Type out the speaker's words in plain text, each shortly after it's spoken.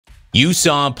You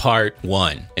saw part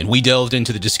 1, and we delved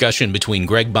into the discussion between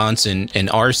Greg Bahnsen and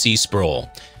R.C. Sproul.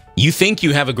 You think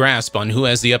you have a grasp on who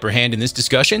has the upper hand in this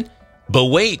discussion? But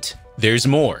wait, there's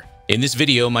more. In this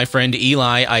video, my friend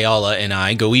Eli Ayala and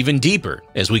I go even deeper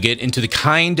as we get into the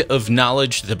kind of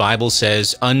knowledge the Bible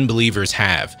says unbelievers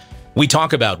have. We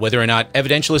talk about whether or not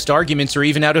evidentialist arguments are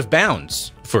even out of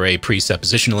bounds for a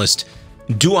presuppositionalist.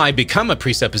 Do I become a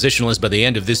presuppositionalist by the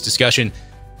end of this discussion?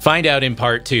 Find out in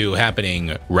part 2,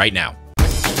 happening right now.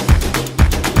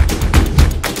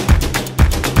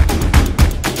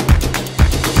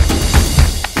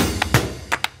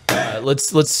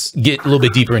 Let's get a little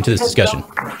bit deeper into this discussion.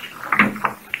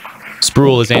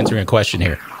 Sproul is answering a question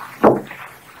here.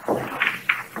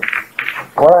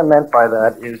 What I meant by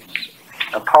that is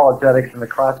apologetics in the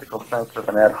classical sense of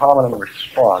an ad hominem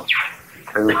response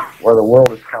to where the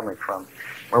world is coming from,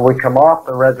 where we come off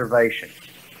the reservation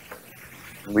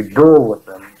and we duel with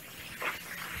them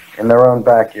in their own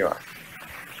backyard.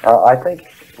 I think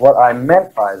what I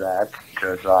meant by that,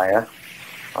 Josiah,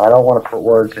 I don't want to put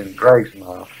words in Greg's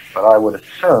mouth, but I would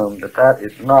assume that that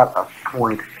is not a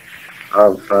point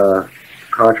of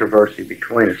controversy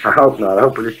between us. I hope not. I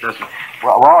hope this doesn't...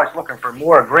 Well, we're always looking for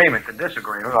more agreement than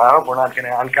disagreement. I hope we're not going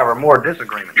to uncover more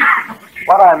disagreement.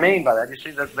 What I mean by that, you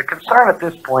see, the concern at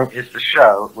this point is to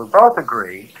show, we both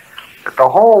agree, that the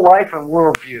whole life and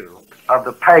worldview of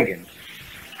the pagans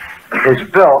is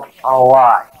built on a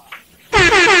lie.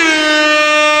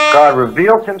 God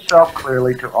reveals himself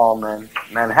clearly to all men.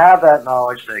 Men have that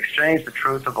knowledge. They exchange the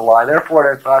truth of the lie. Therefore,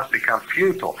 their thoughts become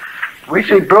futile. We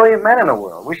see brilliant men in the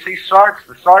world. We see Sartres,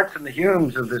 the Sartres and the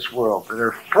Humes of this world.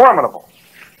 They're formidable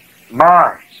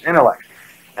minds, intellects.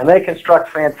 And they construct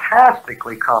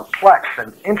fantastically complex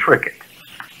and intricate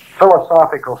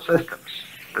philosophical systems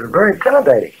that are very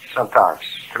intimidating sometimes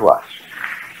to us.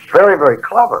 Very, very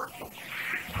clever.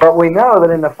 But we know that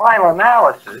in the final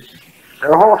analysis,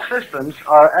 their whole systems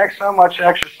are so much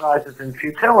exercises in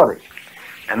futility.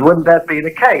 And wouldn't that be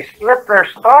the case? If their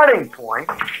starting point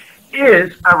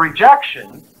is a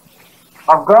rejection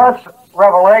of God's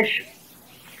revelation,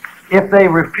 if they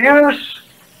refuse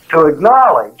to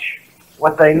acknowledge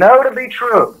what they know to be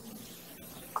true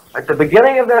at the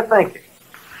beginning of their thinking,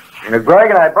 you know, Greg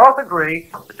and I both agree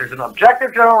that there's an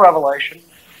objective general revelation.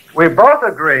 We're both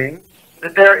agreeing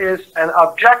that there is an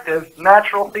objective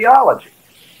natural theology.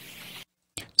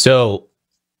 So,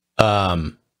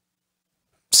 sounds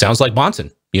like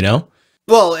Bahnsen, you know?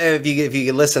 Well, if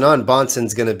you listen on,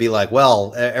 Bahnsen's going to be like,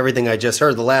 well, everything I just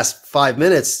heard the last 5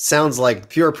 minutes sounds like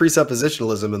pure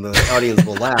presuppositionalism, and the audience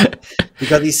will laugh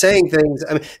because he's saying things.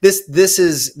 I mean, this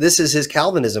is his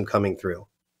Calvinism coming through.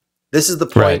 This is the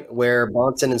point where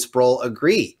Bahnsen and Sproul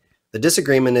agree. The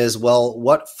disagreement is, well,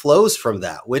 what flows from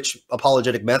that? Which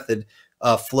apologetic method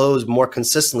flows more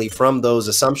consistently from those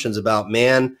assumptions about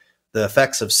man, the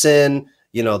effects of sin,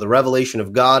 you know, the revelation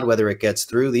of God, whether it gets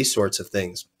through, these sorts of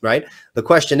things, right? The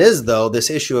question is, though, this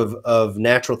issue of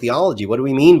natural theology. What do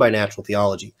we mean by natural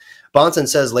theology? Bahnsen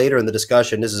says later in the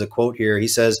discussion, this is a quote here, he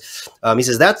says,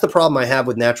 that's the problem I have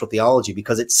with natural theology,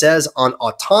 because it says on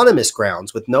autonomous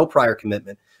grounds with no prior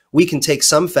commitment, we can take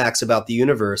some facts about the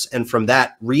universe and from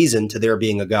that reason to there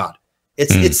being a God.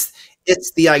 It's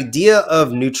the idea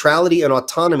of neutrality and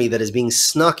autonomy that is being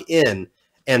snuck in,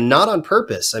 and not on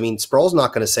purpose. I mean, Sproul's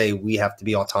not going to say we have to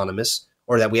be autonomous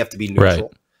or that we have to be neutral.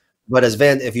 Right. But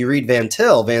if you read Van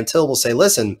Til will say,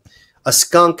 listen, a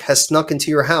skunk has snuck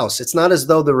into your house. It's not as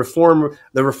though the Reformed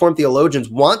theologians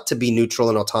want to be neutral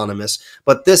and autonomous,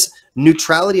 but this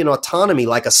neutrality and autonomy,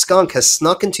 like a skunk, has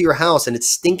snuck into your house and it's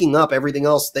stinking up everything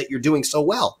else that you're doing so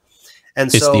well.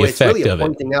 And so it's really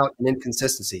pointing out an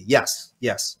inconsistency. Yes.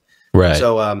 Right.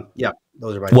 So, yeah,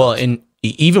 those are my thoughts. And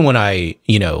even when I,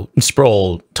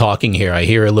 Sproul talking here, I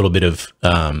hear a little bit of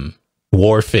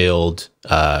Warfield.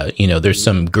 There's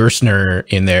some Gerstner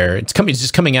in there. It's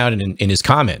just coming out in his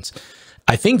comments.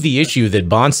 I think the issue that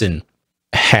Bahnsen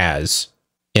has,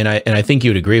 and I think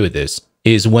you would agree with this,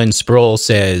 is when Sproul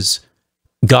says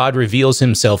God reveals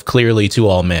himself clearly to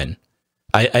all men.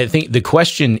 I think the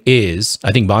question is,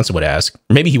 I think Bahnsen would ask,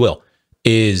 or maybe he will,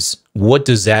 is what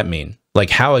does that mean?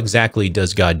 Like, how exactly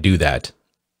does God do that?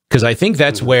 Because I think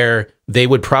that's where they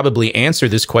would probably answer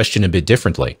this question a bit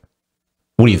differently.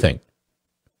 What do you think?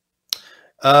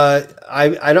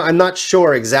 I'm not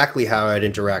sure exactly how I'd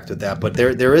interact with that, but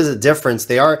there is a difference.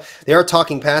 They are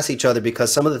talking past each other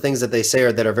because some of the things that they say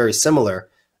that are very similar,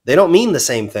 they don't mean the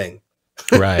same thing.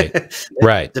 Right.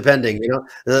 Right. Depending,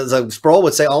 like Sproul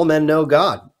would say all men know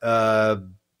God,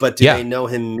 but do they know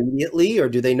him immediately or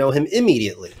do they know him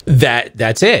immediately?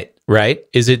 That's it, right?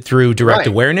 Is it through direct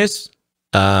awareness?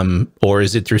 Or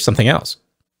is it through something else?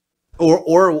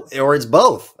 Or it's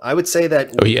both. I would say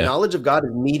that yeah. knowledge of God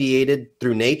is mediated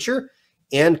through nature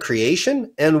and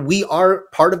creation, and we are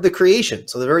part of the creation.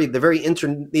 So the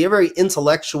very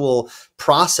intellectual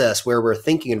process where we're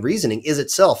thinking and reasoning is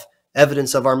itself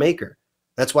evidence of our Maker.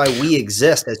 That's why we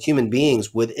exist as human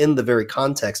beings within the very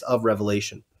context of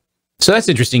revelation. So that's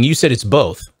interesting. You said it's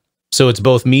both. So it's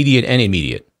both mediate and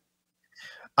immediate.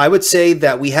 I would say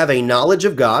that we have a knowledge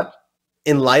of God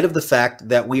in light of the fact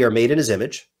that we are made in his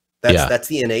image. That's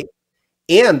the innate.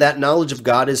 And that knowledge of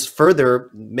God is further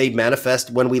made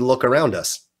manifest when we look around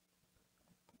us.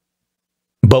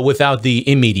 But without the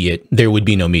immediate, there would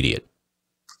be no mediate.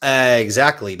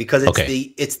 Exactly, because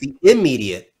it's the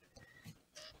immediate.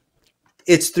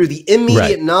 It's through the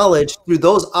immediate knowledge, through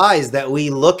those eyes, that we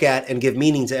look at and give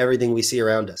meaning to everything we see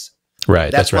around us.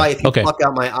 Right. That's why right. if you pluck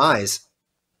out my eyes,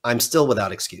 I'm still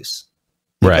without excuse.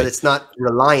 Because it's not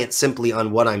reliant simply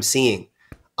on what I'm seeing.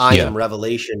 I am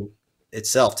revelation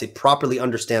itself. To properly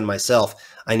understand myself,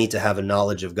 I need to have a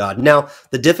knowledge of God. Now,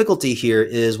 the difficulty here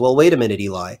is, well, wait a minute,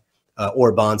 Eli,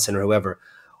 or Bahnsen or whoever.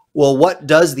 Well, what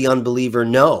does the unbeliever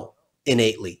know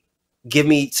innately? Give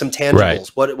me some tangibles.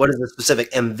 What is the specific?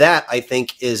 And that, I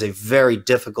think, is a very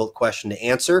difficult question to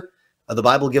answer. The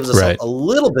Bible gives us a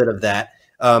little bit of that,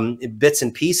 bits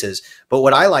and pieces. But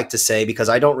what I like to say, because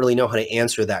I don't really know how to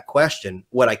answer that question,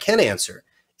 what I can answer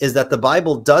is that the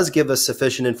Bible does give us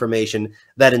sufficient information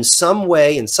that in some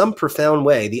way, in some profound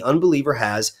way, the unbeliever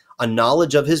has a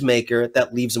knowledge of his Maker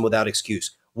that leaves him without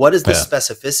excuse. What is the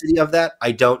specificity of that?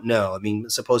 I don't know. I mean,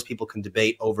 suppose people can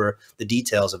debate over the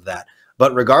details of that.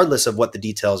 But regardless of what the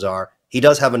details are, he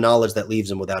does have a knowledge that leaves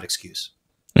him without excuse.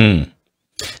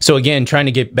 So again, trying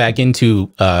to get back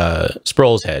into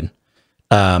Sproul's head.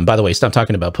 By the way, stop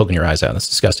talking about poking your eyes out. That's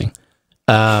disgusting.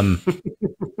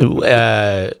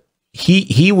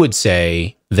 He would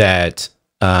say that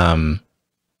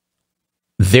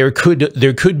there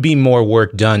could be more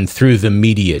work done through the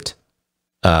mediate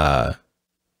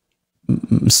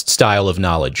style of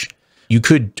knowledge. You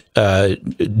could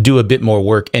do a bit more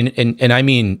work, and I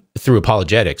mean through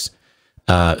apologetics,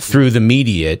 through the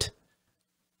mediate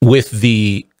with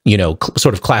the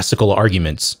sort of classical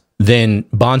arguments than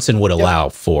Bahnsen would allow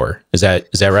for. Is that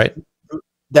right?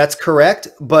 That's correct,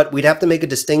 but we'd have to make a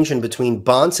distinction between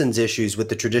Bahnsen's issues with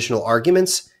the traditional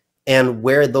arguments and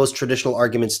where those traditional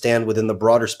arguments stand within the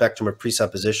broader spectrum of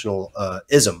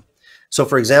presuppositional-ism. So,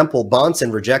 for example,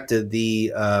 Bahnsen rejected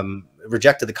the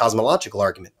cosmological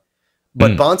argument,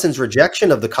 but Bahnsen's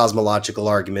rejection of the cosmological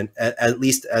argument, at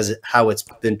least as how it's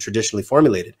been traditionally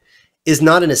formulated, is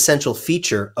not an essential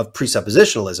feature of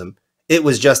presuppositionalism. It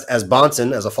was just, as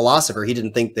Bahnsen, as a philosopher, he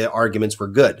didn't think the arguments were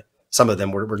good. Some of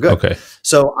them were good. Okay.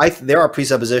 So there are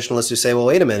presuppositionalists who say, well,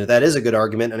 wait a minute, that is a good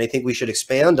argument, and I think we should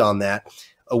expand on that,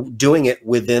 doing it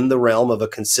within the realm of a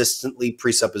consistently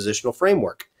presuppositional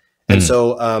framework. And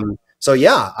so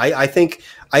yeah, I think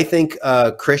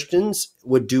Christians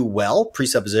would do well,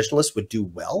 presuppositionalists would do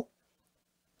well,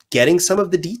 getting some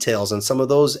of the details and some of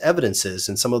those evidences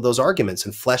and some of those arguments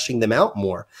and fleshing them out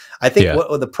more. I think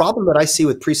the problem that I see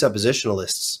with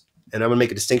presuppositionalists, and I'm going to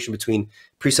make a distinction between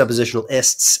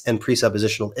presuppositionalists and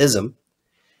presuppositionalism,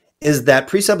 is that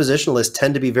presuppositionalists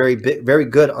tend to be very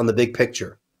good on the big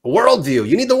picture. Worldview.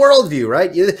 You need the worldview,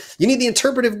 right? You need the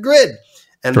interpretive grid.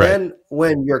 And then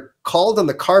when you're called on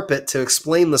the carpet to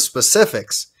explain the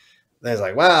specifics, then it's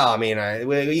like, well, I mean,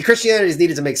 Christianity is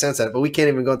needed to make sense of it, but we can't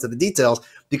even go into the details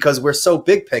because we're so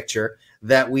big picture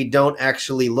that we don't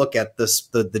actually look at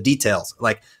the details,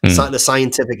 like the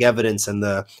scientific evidence and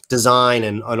the design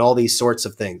and all these sorts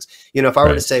of things. If I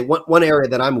were to say one area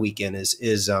that I'm weak in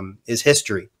is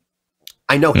history.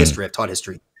 I know history. I've taught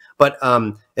history. But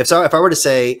if I were to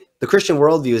say the Christian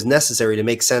worldview is necessary to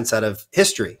make sense out of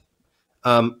history,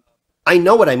 I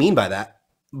know what I mean by that,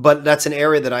 but that's an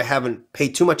area that I haven't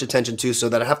paid too much attention to, so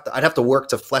that I'd have to work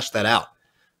to flesh that out.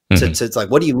 So it's like,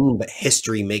 what do you mean by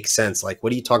history makes sense? Like,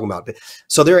 what are you talking about?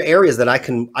 So there are areas that I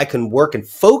can work and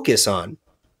focus on,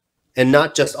 and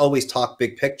not just always talk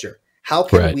big picture. How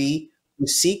can we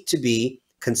seek to be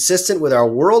consistent with our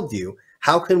worldview?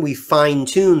 How can we fine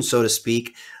tune, so to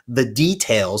speak, the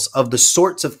details of the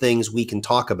sorts of things we can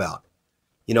talk about?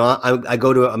 I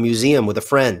go to a museum with a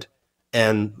friend,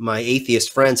 and my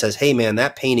atheist friend says, "Hey, man,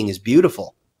 that painting is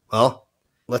beautiful." Well,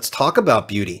 let's talk about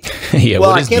beauty.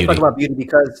 Well, I can't talk about beauty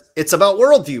because it's about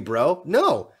worldview, bro.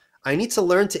 No, I need to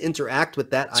learn to interact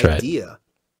with that idea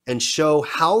and show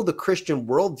how the Christian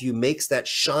worldview makes that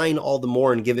shine all the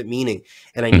more and give it meaning.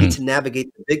 And I need to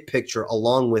navigate the big picture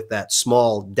along with that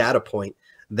small data point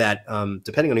that,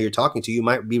 depending on who you're talking to, you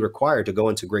might be required to go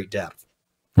into great depth.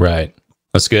 Right.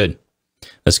 That's good.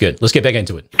 That's good. Let's get back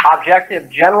into it. Objective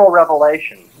general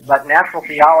revelation, but natural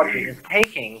theology is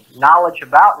taking knowledge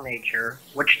about nature,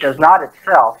 which does not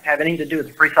itself have anything to do with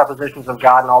the presuppositions of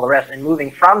God and all the rest, and moving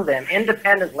from them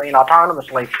independently and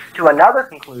autonomously to another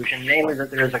conclusion, namely that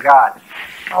there is a God.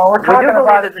 Oh, we're talking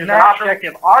about that there's an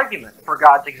objective argument for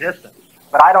God's existence,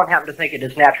 but I don't happen to think it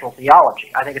is natural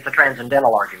theology. I think it's a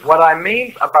transcendental argument. What I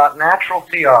mean about natural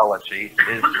theology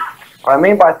is, what I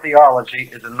mean by theology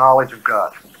is a knowledge of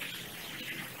God.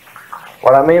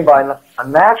 What I mean by a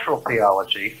natural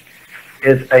theology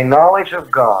is a knowledge of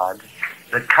God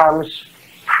that comes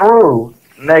through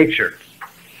nature.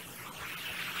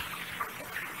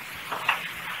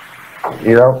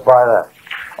 You don't buy that?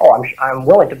 Oh, I'm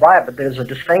willing to buy it, but there's a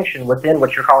distinction within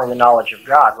what you're calling the knowledge of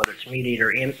God, whether it's mediate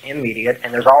or immediate,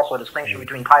 and there's also a distinction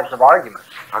between types of arguments.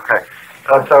 Okay.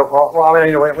 Well, I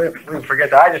mean, we forget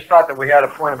that. I just thought that we had a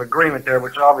point of agreement there,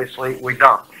 which obviously we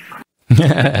don't.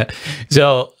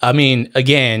 So, I mean,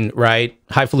 again, right?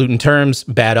 Highfalutin terms,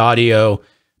 bad audio,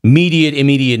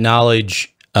 immediate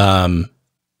knowledge.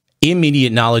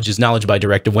 Immediate knowledge is knowledge by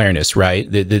direct awareness, right?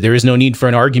 There is no need for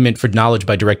an argument for knowledge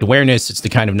by direct awareness. It's the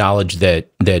kind of knowledge that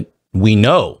we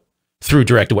know through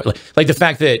direct awareness. Like the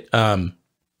fact that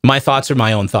my thoughts are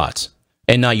my own thoughts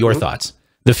and not your thoughts.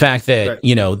 The fact that, right,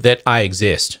 you know, that I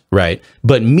exist, right?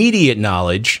 But immediate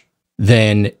knowledge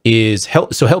then is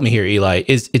so help me here, Eli.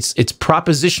 It's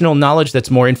propositional knowledge that's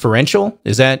more inferential.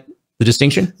 Is that the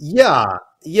distinction? Yeah.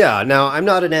 Now, I'm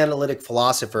not an analytic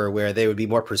philosopher where they would be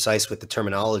more precise with the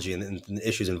terminology and the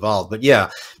issues involved. But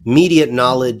yeah, immediate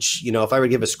knowledge, you know, if I were to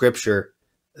give a scripture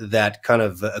that kind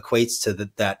of equates to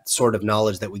that sort of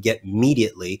knowledge that we get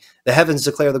immediately, the heavens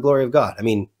declare the glory of God. I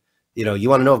mean, you know, you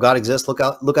want to know if God exists, look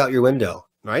out your window,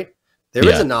 right? There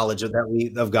is a knowledge of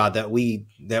God that we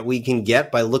can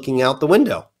get by looking out the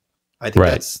window. I think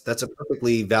that's a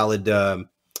perfectly valid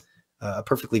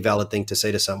thing to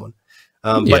say to someone.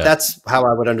 But that's how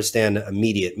I would understand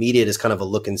immediate. Immediate is kind of a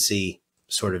look and see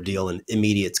sort of deal, and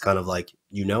immediate's kind of like,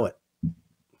 you know it.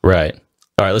 Right.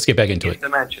 All right, let's get back into it.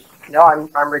 Dimension. No,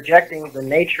 I'm rejecting the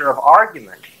nature of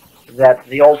argument that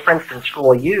the old Princeton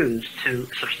school used to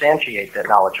substantiate that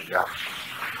knowledge of God.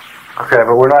 Okay,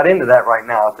 but we're not into that right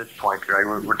now at this point, Greg.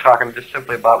 We're talking just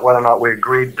simply about whether or not we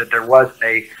agreed that there was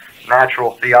a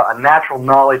natural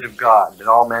knowledge of God that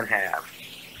all men have.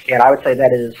 And I would say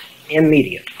that is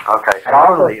immediate. Okay,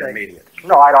 totally immediate.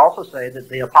 No, I'd also say that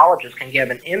the apologist can give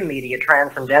an immediate,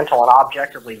 transcendental, and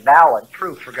objectively valid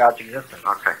proof for God's existence.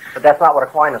 Okay. But that's not what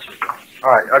Aquinas was doing.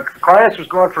 All right, Aquinas was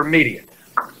going for immediate.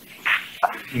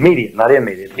 Immediate, not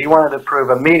immediate. He wanted to prove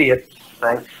immediate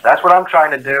thing. That's what I'm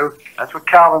trying to do. That's what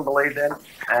Calvin believed in,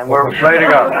 and we're ready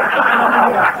to go.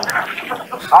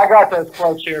 I got those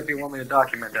quotes here if you want me to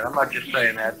document that. I'm not just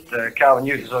saying that. Calvin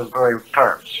uses those very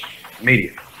terms,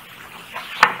 immediate,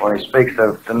 when he speaks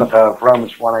of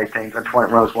Romans 1:18,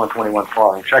 Romans 1:21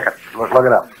 following. Check it. Look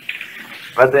it up.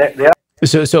 But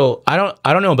So I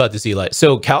don't know about this, Eli.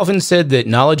 So Calvin said that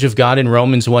knowledge of God in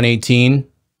Romans 1:18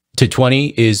 to 20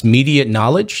 is mediate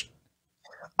knowledge.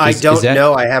 I don't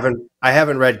know. I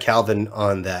haven't read Calvin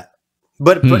on that.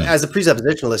 But as a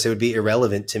presuppositionalist, it would be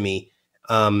irrelevant to me.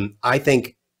 I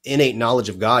think innate knowledge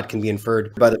of God can be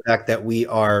inferred by the fact that we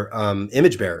are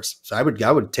image bearers. So I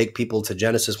would take people to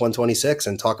Genesis 1:26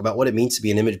 and talk about what it means to be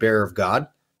an image bearer of God,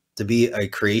 to be a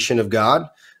creation of God,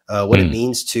 what it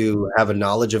means to have a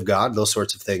knowledge of God, those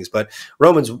sorts of things. But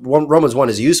Romans 1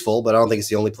 is useful, but I don't think it's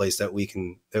the only place that we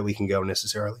can go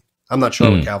necessarily. I'm not sure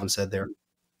what Calvin said there.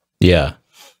 Yeah.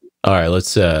 All right,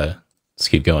 let's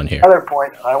keep going here. Another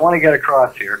point I want to get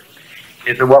across here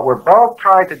is that what we're both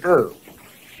trying to do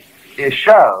is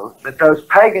show that those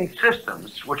pagan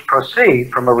systems which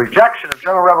proceed from a rejection of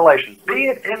general revelation, be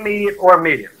it immediate or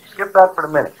immediate, skip that for a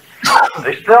minute,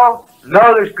 they still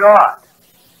know there's God.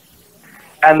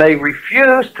 And they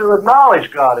refuse to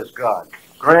acknowledge God as God.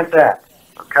 Grant that.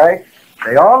 Okay?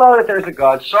 They all know that there's a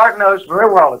God. Sartre knows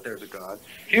very well that there's a God.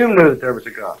 Hume knew that there was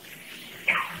a God.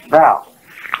 Now,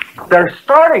 their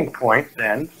starting point,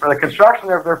 then, for the construction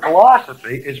of their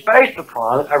philosophy is based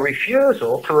upon a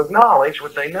refusal to acknowledge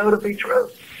what they know to be true.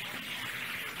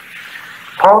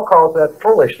 Paul calls that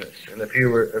foolishness. And if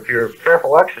you're a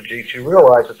careful exegete, you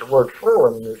realize that the word fool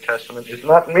in the New Testament is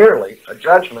not merely a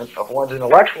judgment of one's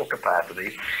intellectual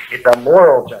capacities, it's a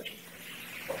moral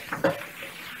judgment.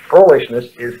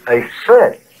 Foolishness is a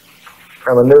sin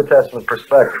from a New Testament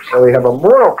perspective. So we have a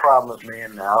moral problem of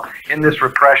man now in this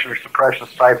repression or suppression,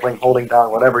 stifling, holding down,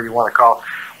 whatever you want to call,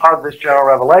 of this general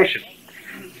revelation.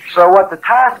 So what the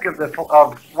task of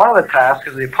one of the tasks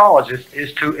of the apologist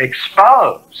is to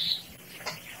expose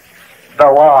the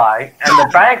lie and the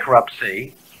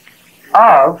bankruptcy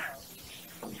of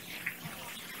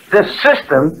this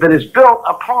system that is built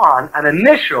upon an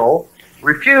initial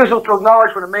refusal to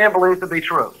acknowledge what a man believes to be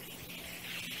true.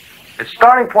 Its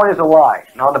starting point is a lie.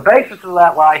 And on the basis of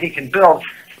that lie, he can build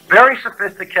very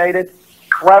sophisticated,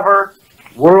 clever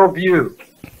worldview.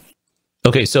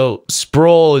 Okay, so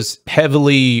Sproul is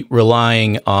heavily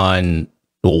relying on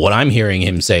what I'm hearing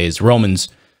him say is Romans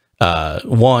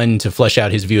 1 to flesh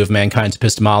out his view of mankind's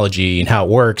epistemology and how it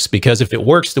works, because if it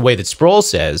works the way that Sproul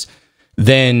says,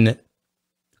 then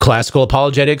classical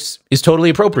apologetics is totally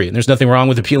appropriate. And there's nothing wrong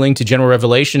with appealing to general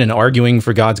revelation and arguing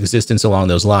for God's existence along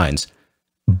those lines.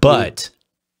 But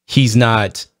he's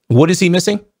not, what is he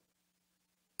missing?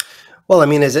 Well, I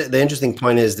mean, the interesting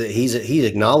point is that he's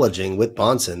acknowledging with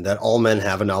Bahnsen that all men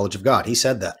have a knowledge of God. He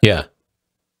said that. Yeah.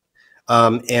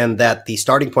 And that the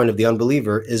starting point of the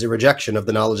unbeliever is a rejection of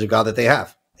the knowledge of God that they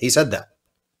have. He said that.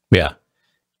 Yeah.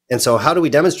 And so how do we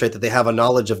demonstrate that they have a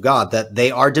knowledge of God that they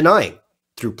are denying?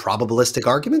 Through probabilistic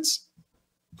arguments?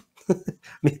 I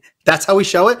mean, that's how we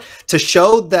show it. To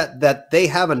show that they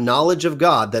have a knowledge of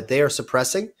God that they are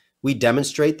suppressing, we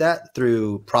demonstrate that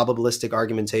through probabilistic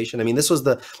argumentation. I mean, this was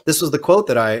the quote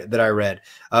that I read,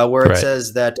 where it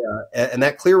says that, and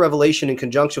that clear revelation in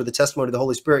conjunction with the testimony of the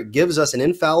Holy Spirit gives us an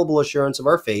infallible assurance of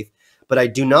our faith. But I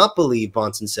do not believe,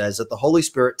 Bahnsen says, that the Holy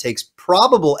Spirit takes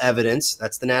probable evidence,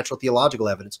 that's the natural theological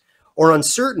evidence, or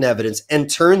uncertain evidence, and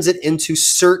turns it into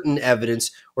certain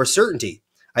evidence or certainty.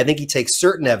 I think he takes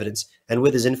certain evidence and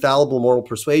with his infallible moral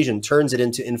persuasion turns it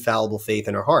into infallible faith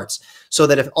in our hearts. So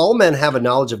that if all men have a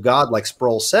knowledge of God, like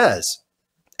Sproul says,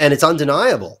 and it's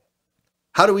undeniable,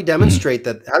 how do we demonstrate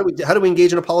that? How do we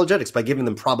engage in apologetics? By giving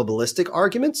them probabilistic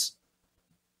arguments?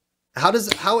 How does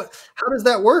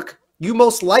that work? You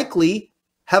most likely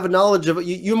have a knowledge of,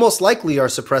 you most likely are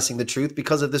suppressing the truth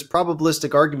because of this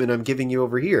probabilistic argument I'm giving you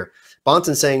over here.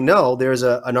 Bahnsen saying, no, there's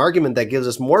an argument that gives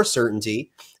us more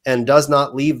certainty and does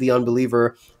not leave the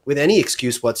unbeliever with any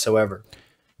excuse whatsoever.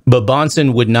 But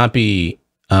Bahnsen would not be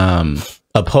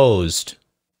opposed.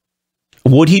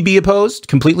 Would he be opposed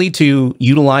completely to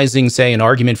utilizing, say, an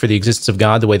argument for the existence of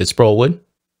God the way that Sproul would?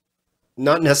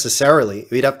 Not necessarily.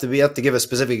 We have to give a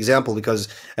specific example because,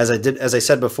 as I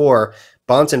said before,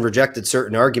 Bahnsen rejected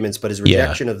certain arguments, but his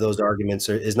rejection of those arguments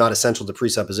is not essential to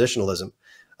presuppositionalism.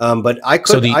 But I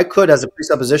could, as a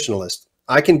presuppositionalist,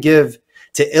 I can give,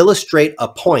 to illustrate a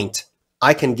point,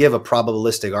 I can give a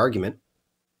probabilistic argument.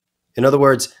 In other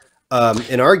words,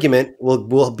 an argument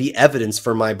will be evidence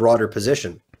for my broader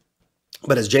position.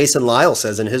 But as Jason Lyle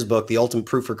says in his book, The Ultimate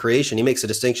Proof for Creation, he makes a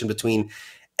distinction between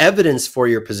evidence for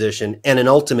your position and an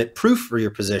ultimate proof for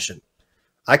your position.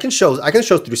 I can show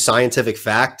through scientific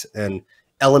fact and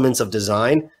elements of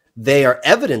design, they are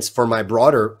evidence for my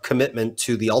broader commitment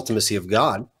to the ultimacy of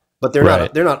God, but they're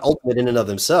not ultimate in and of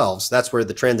themselves. That's where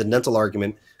the transcendental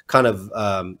argument kind of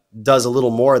does a little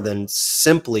more than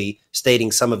simply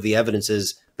stating some of the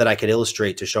evidences that I could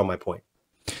illustrate to show my point.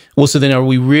 Well, so then are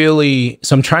we really,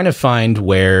 so I'm trying to find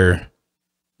where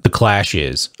the clash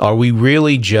is. Are we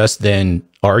really just then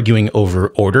arguing over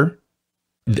order?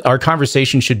 Our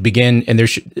conversation should begin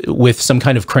with some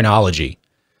kind of chronology.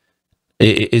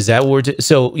 Is that what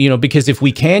so, you know, because if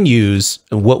we can use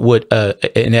what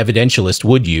an evidentialist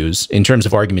would use in terms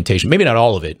of argumentation, maybe not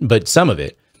all of it, but some of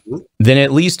it, then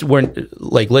at least we're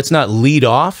like, let's not lead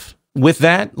off with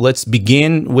that. Let's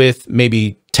begin with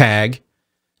maybe tag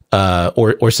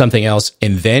or something else,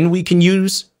 and then we can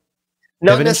use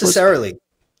not necessarily.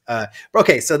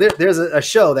 Okay, so there's a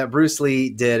show that Bruce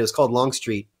Lee did. It was called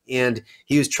Longstreet, and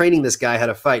he was training this guy how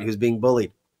to fight who's being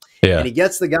bullied. Yeah. And he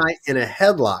gets the guy in a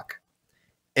headlock,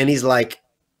 and he's like,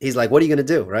 what are you going to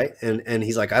do, right? And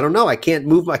he's like, I don't know. I can't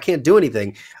move. I can't do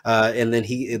anything. And then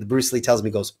Bruce Lee tells him,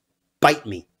 he goes, bite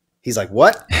me. He's like,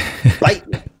 what? Bite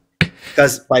me.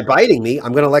 Because by biting me,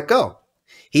 I'm going to let go.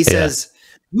 He says,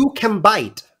 you can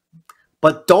bite,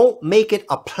 but don't make it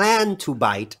a plan to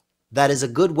bite. That is a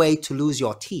good way to lose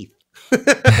your teeth.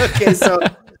 Okay, so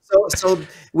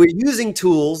we're using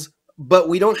tools, but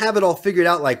we don't have it all figured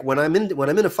out. Like when I'm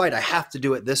in a fight, I have to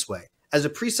do it this way. As a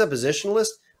presuppositionalist,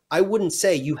 I wouldn't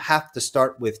say you have to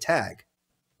start with tag.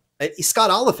 Scott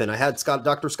Oliphant, I had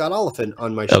Dr. Scott Oliphant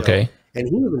on my show, and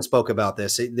he even spoke about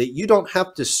this, that you don't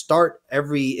have to start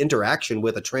every interaction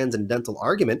with a transcendental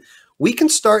argument. We can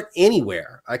start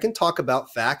anywhere. I can talk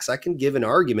about facts. I can give an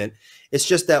argument. It's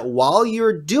just that while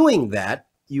you're doing that,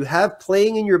 you have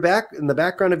playing in the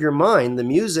background of your mind the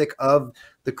music of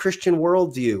the Christian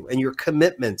worldview and your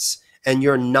commitments, and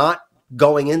you're not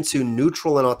going into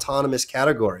neutral and autonomous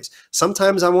categories.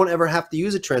 Sometimes I won't ever have to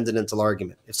use a transcendental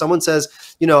argument. If someone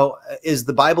says, you know, is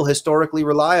the Bible historically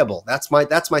reliable? That's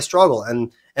my struggle.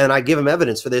 And I give them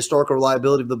evidence for the historical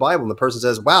reliability of the Bible. And the person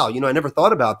says, wow, you know, I never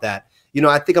thought about that. You know,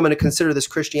 I think I'm going to consider this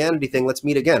Christianity thing. Let's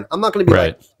meet again. I'm not going to be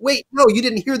like, wait, no, you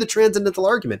didn't hear the transcendental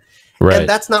argument. And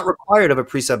that's not required of a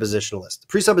presuppositionalist. The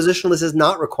presuppositionalist is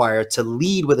not required to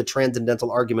lead with a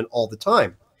transcendental argument all the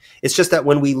time. It's just that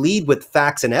when we lead with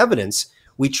facts and evidence,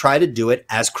 we try to do it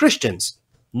as Christians,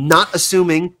 not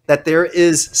assuming that there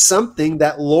is something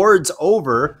that lords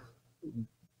over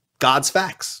God's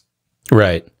facts.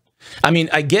 Right. I mean,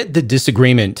 I get the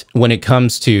disagreement when it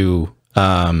comes to,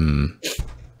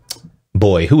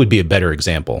 boy, who would be a better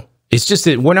example? It's just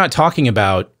that we're not talking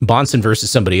about Bahnsen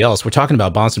versus somebody else. We're talking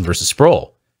about Bahnsen versus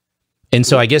Sproul. And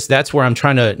so I guess that's where I'm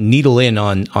trying to needle in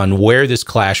on where this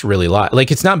clash really lies.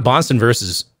 Like, it's not Bahnsen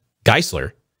versus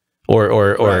Geisler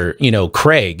or you know,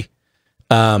 Craig.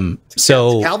 So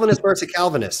it's Calvinist versus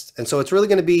Calvinist. And so it's really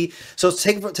going to be, so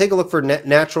take a look for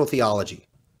natural theology.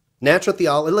 Natural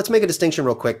theology, let's make a distinction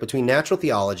real quick between natural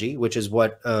theology, which is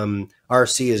what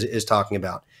RC is talking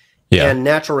about, and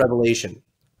natural revelation.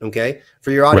 Okay? For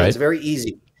your audience, very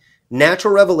easy.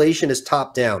 Natural revelation is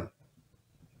top down.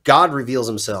 God reveals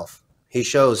himself. He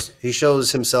shows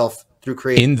himself through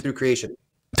creation. Through creation.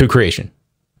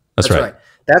 That's right.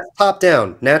 That's top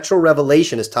down. Natural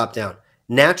revelation is top down.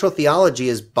 Natural theology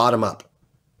is bottom up.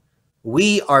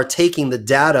 We are taking the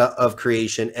data of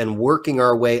creation and working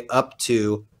our way up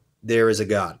to there is a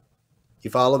God.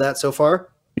 You follow that so far?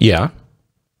 Yeah.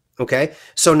 Okay.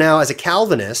 So now, as a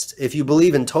Calvinist, if you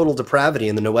believe in total depravity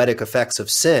and the noetic effects of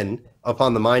sin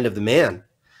upon the mind of the man,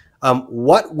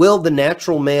 what will the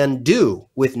natural man do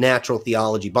with natural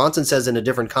theology? Bahnsen says in a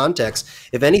different context,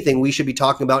 if anything, we should be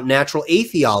talking about natural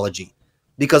atheology,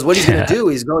 because what he's going to do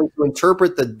is going to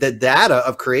interpret the data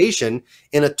of creation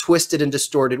in a twisted and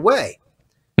distorted way.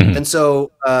 Mm-hmm. And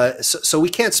so, so we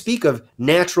can't speak of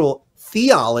natural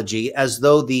theology as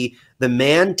though the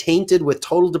man tainted with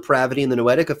total depravity and the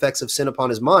noetic effects of sin upon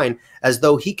his mind, as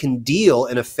though he can deal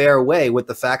in a fair way with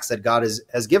the facts that God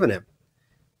has given him.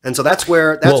 And so that's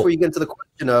where you get into the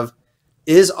question of,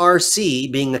 is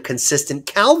RC being a consistent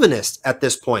Calvinist at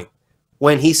this point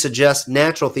when he suggests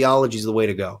natural theology is the way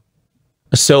to go?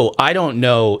 So I don't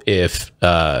know if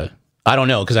I don't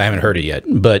know, because I haven't heard it yet,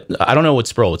 but I don't know what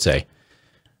Sproul would say.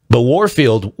 But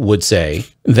Warfield would say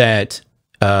that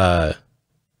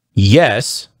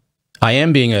yes, I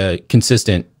am being a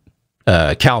consistent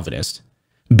Calvinist,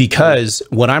 because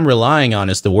what I'm relying on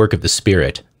is the work of the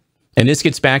Spirit. And this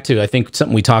gets back to, I think,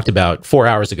 something we talked about 4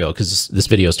 hours ago, because this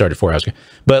video started 4 hours ago.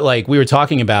 But like, we were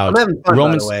talking about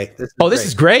Romans. By the way. This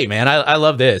is great, man. I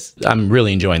love this. I'm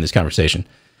really enjoying this conversation.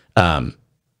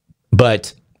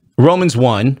 But Romans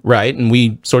 1, right? And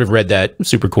we sort of read that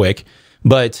super quick.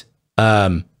 But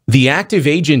the active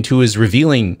agent who is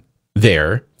revealing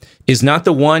there is not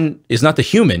the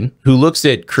human who looks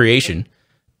at creation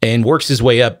and works his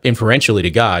way up inferentially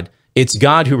to God. It's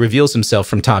God who reveals himself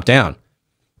from top down.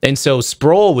 And so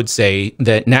Sproul would say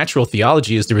that natural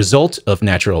theology is the result of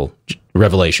natural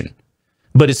revelation.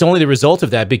 But it's only the result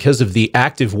of that because of the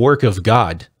active work of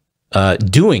God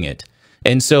doing it.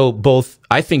 And so both,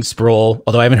 I think Sproul,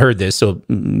 although I haven't heard this, so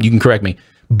you can correct me,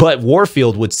 but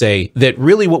Warfield would say that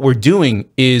really what we're doing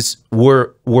is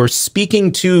we're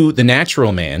speaking to the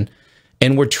natural man,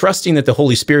 and we're trusting that the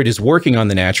Holy Spirit is working on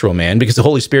the natural man, because the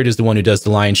Holy Spirit is the one who does the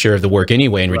lion's share of the work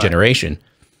anyway in regeneration.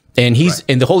 And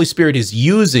and the Holy Spirit is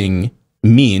using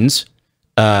means,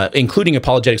 including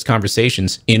apologetics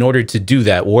conversations, in order to do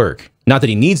that work. Not that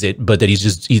he needs it, but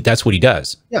that that's what he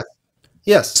does. Yes.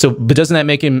 Yes. So, but doesn't that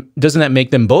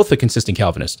make them both a consistent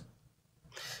Calvinist?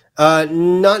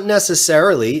 Not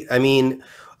necessarily. I mean,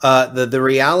 the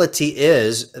reality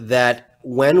is that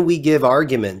when we give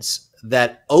arguments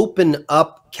that open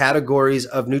up categories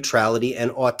of neutrality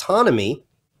and autonomy,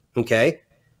 okay,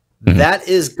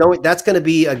 that's going to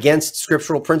be against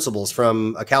scriptural principles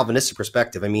from a Calvinistic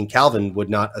perspective. I mean, Calvin would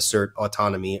not assert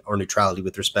autonomy or neutrality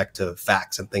with respect to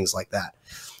facts and things like that.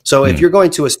 So if you're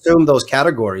going to assume those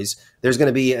categories, there's going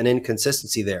to be an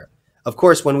inconsistency there. Of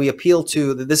course, when we appeal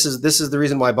to this is the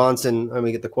reason why Bahnsen, let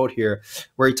me get the quote here,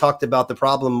 where he talked about the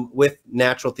problem with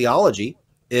natural theology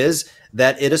is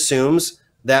that it assumes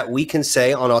that we can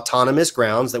say on autonomous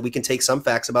grounds that we can take some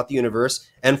facts about the universe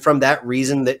and from that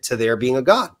reason that to there being a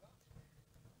God.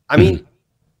 I mean,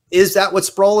 is that what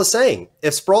Sproul is saying?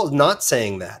 If Sproul is not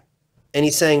saying that, and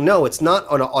he's saying, no, it's not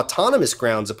on autonomous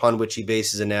grounds upon which he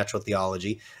bases a natural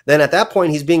theology, then at that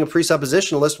point, he's being a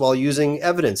presuppositionalist while using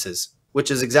evidences, which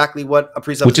is exactly what a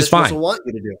presuppositionalist will want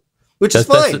you to do. which is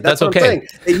fine. That's what okay. I'm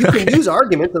saying. You can use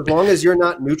arguments as long as you're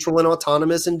not neutral and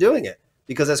autonomous in doing it.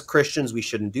 Because as Christians, we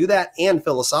shouldn't do that. And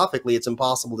philosophically, it's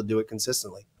impossible to do it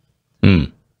consistently.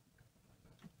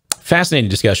 Fascinating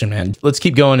discussion, man. Let's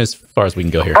keep going as far as we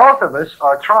can go here. Both of us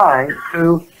are trying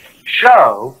to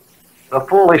show the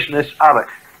foolishness of it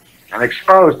and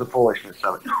expose the foolishness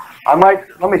of it.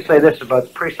 Let me say this about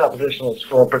the presuppositional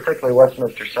school, particularly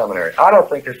Westminster Seminary. I don't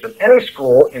think there's been any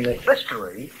school in the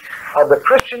history of the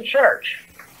Christian church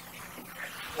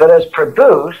that has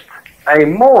produced a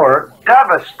more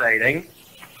devastating,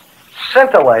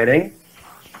 scintillating,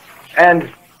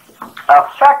 and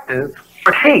effective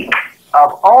critique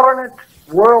of alternate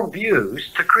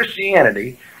worldviews to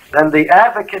Christianity than the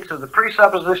advocates of the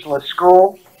presuppositionalist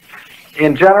school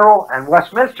in general and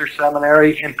Westminster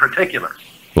Seminary in particular.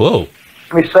 Whoa.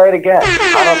 Let me say it again.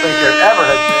 I don't think there ever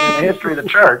has been in the history of the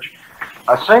church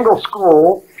a single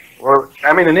school,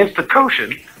 an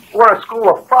institution, or a school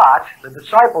of thought. The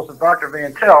disciples of Dr.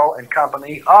 Van Til and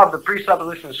company of the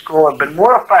presuppositionalist school have been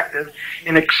more effective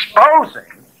in exposing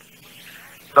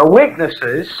the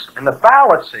weaknesses and the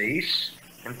fallacies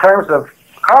in terms of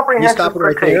comprehensive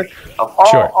critique of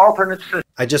all alternate systems.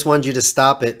 I just wanted you to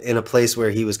stop it in a place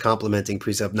where he was complimenting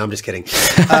precept. No, I'm just kidding.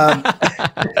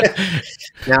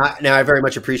 Now I very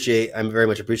much appreciate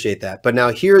that. But now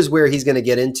here's where he's going to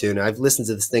get into. And I've listened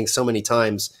to this thing so many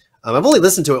times. I've only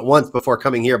listened to it once before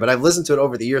coming here, but I've listened to it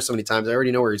over the years so many times. I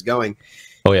already know where he's going.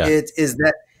 Oh yeah, it is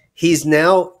that he's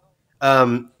now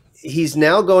going.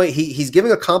 He's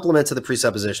giving a compliment to the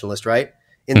presuppositionalist, right?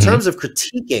 In terms of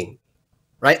critiquing,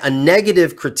 right? A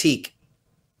negative critique.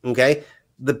 Okay.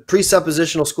 The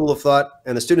presuppositional school of thought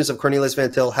and the students of Cornelius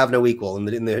Van Til have no equal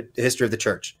in the history of the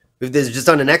church. They've just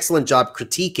done an excellent job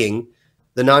critiquing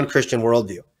the non-Christian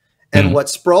worldview. And what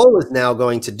Sproul is now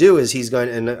going to do is he's going,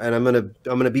 and I'm going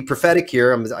to be prophetic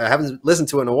here. I haven't listened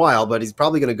to it in a while, but he's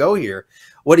probably going to go here.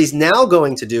 What he's now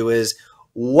going to do is,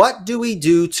 what do we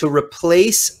do to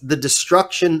replace the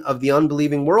destruction of the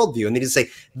unbelieving worldview? And then he's say,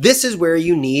 this is where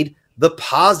you need the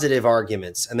positive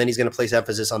arguments. And then he's going to place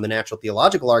emphasis on the natural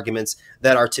theological arguments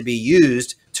that are to be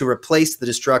used to replace the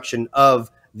destruction of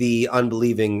the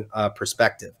unbelieving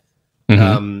perspective.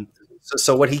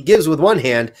 So what he gives with one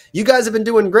hand, you guys have been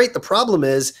doing great. The problem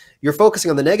is you're focusing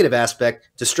on the negative aspect,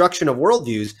 destruction of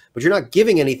worldviews, but you're not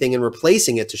giving anything and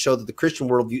replacing it to show that the Christian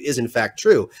worldview is in fact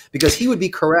true. Because he would be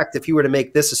correct if he were to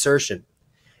make this assertion.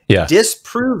 Yeah.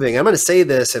 Disproving, I'm going to say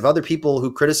this, if other people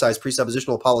who criticize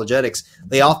presuppositional apologetics,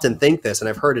 they often think this, and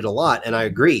I've heard it a lot, and I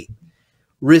agree.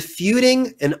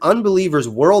 Refuting an unbeliever's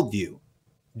worldview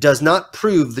does not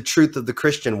prove the truth of the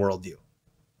Christian worldview.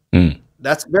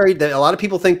 That's a lot of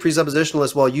people think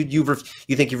presuppositionalists, well, you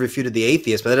think you've refuted the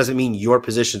atheist, but that doesn't mean your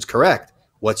position's correct.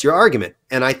 What's your argument?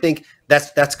 And I think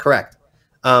that's correct.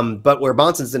 But where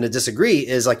Bahnsen's going to disagree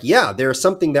is like, yeah, there's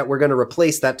something that we're going to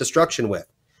replace that destruction with.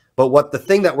 But the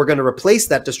thing that we're going to replace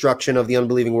that destruction of the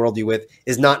unbelieving worldview with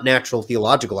is not natural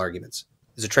theological arguments.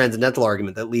 It's a transcendental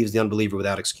argument that leaves the unbeliever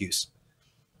without excuse.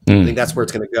 I think that's where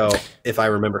it's going to go, if I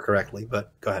remember correctly.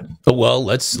 But go ahead. Well,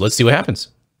 let's see what happens.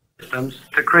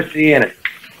 To Christianity,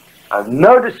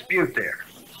 no dispute there.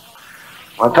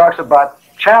 When it talks about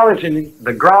challenging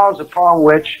the grounds upon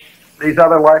which these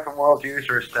other life and worldviews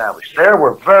are established, there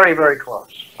we're very, very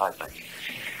close, I think.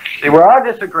 See, where our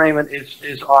disagreement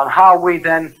is on how we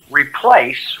then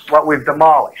replace what we've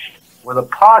demolished with a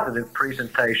positive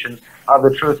presentation of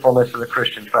the truthfulness of the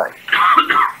Christian faith.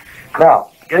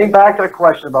 Now, getting back to the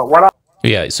question about what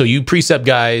Yeah, so you precept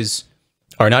guys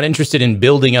are not interested in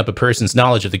building up a person's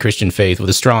knowledge of the Christian faith with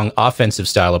a strong offensive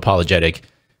style apologetic.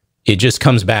 It just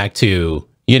comes back to,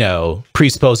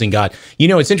 presupposing God.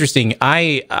 It's interesting.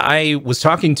 I was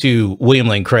talking to William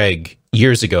Lane Craig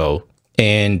years ago,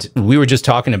 and we were just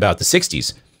talking about the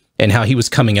 60s and how he was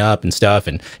coming up and stuff.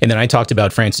 And then I talked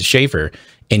about Francis Schaeffer,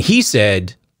 and he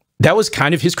said that was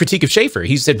kind of his critique of Schaeffer.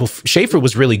 He said, well, Schaeffer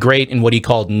was really great in what he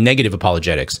called negative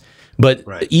apologetics. But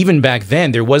even back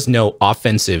then, there was no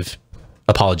offensive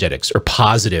apologetics or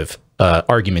positive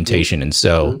argumentation. And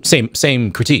so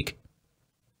same critique.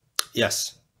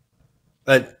 Yes.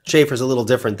 But Schaeffer's a little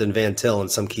different than Van Til in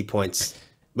some key points.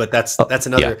 But that's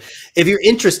another. Yeah. If you're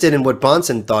interested in what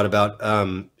Bahnsen thought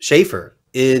about Schaeffer,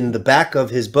 in the back of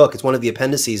his book, it's one of the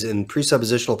appendices in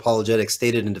Presuppositional Apologetics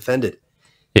Stated and Defended.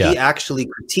 Yeah. He actually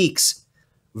critiques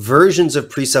versions of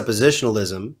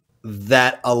presuppositionalism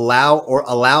that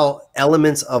allow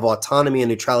elements of autonomy and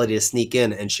neutrality to sneak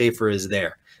in, and Schaeffer is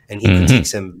there. And he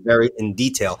critiques him very in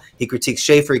detail. He critiques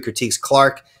Schaeffer, he critiques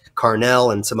Clark,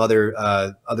 Carnell, and some other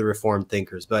Reformed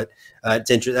thinkers. But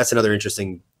that's another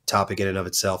interesting topic in and of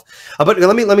itself. But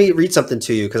let me read something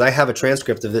to you, because I have a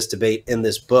transcript of this debate in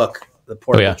this book. the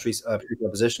portable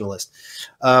presuppositionalist.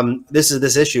 This is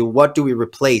this issue. What do we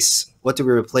replace? What do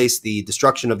we replace the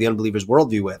destruction of the unbeliever's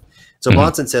worldview with? So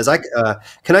Bahnsen says,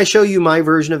 can I show you my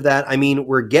version of that? I mean,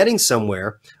 we're getting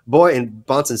somewhere. Boy, and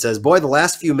Bahnsen says, boy, the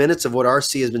last few minutes of what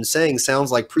RC has been saying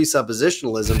sounds like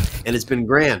presuppositionalism, and it's been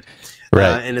grand.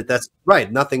 Right. And that's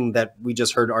right. Nothing that we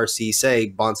just heard RC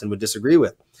say, Bahnsen would disagree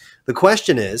with. The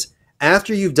question is,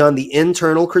 after you've done the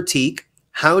internal critique,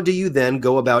 how do you then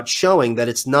go about showing that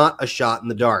it's not a shot in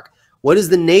the dark? What is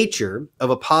the nature of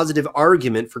a positive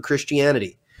argument for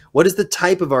Christianity? What is the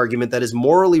type of argument that is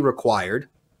morally required,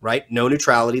 right? No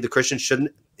neutrality. The Christian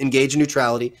shouldn't engage in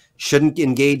neutrality, shouldn't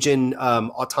engage in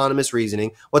autonomous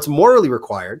reasoning. What's morally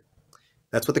required,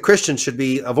 that's what the Christian should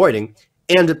be avoiding,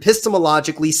 and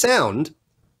epistemologically sound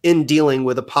in dealing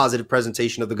with a positive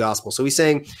presentation of the gospel. So he's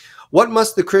saying, how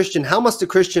must the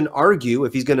Christian argue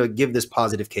if he's going to give this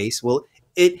positive case? Well,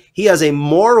 he has a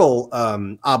moral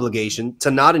obligation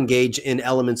to not engage in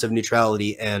elements of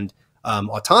neutrality and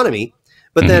autonomy,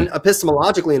 but then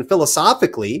epistemologically and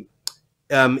philosophically,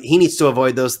 he needs to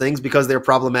avoid those things because they're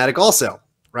problematic also,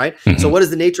 right? So what is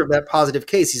the nature of that positive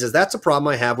case? He says, that's a problem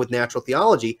I have with natural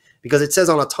theology, because it says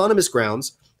on autonomous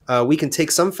grounds, we can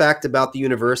take some fact about the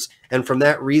universe and from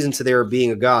that reason to there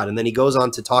being a God. And then he goes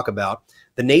on to talk about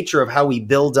the nature of how we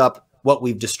build up what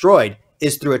we've destroyed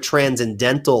is through a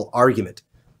transcendental argument,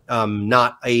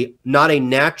 not a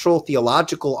natural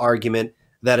theological argument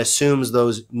that assumes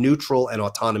those neutral and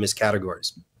autonomous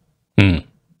categories.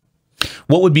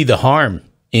 What would be the harm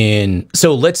in,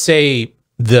 so let's say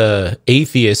the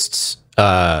atheist's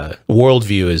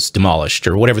worldview is demolished,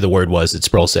 or whatever the word was that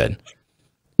Sproul said.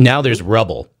 Now there's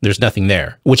rubble. There's nothing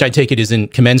there, which I take it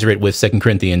isn't commensurate with 2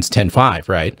 Corinthians 10:5,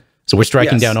 right? So we're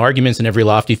striking down arguments and every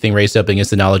lofty thing raised up against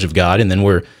the knowledge of God, and then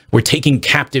we're taking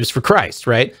captives for Christ,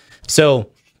 right? So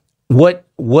what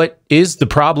is the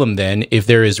problem then if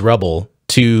there is rubble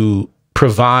to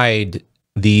provide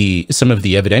some of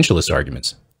the evidentialist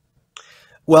arguments?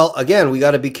 Well, again, we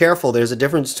got to be careful. There's a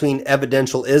difference between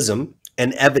evidentialism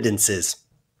and evidences.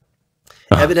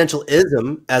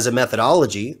 Evidentialism as a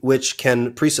methodology, which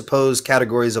can presuppose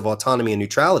categories of autonomy and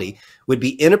neutrality, would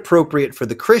be inappropriate for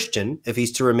the Christian if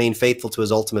he's to remain faithful to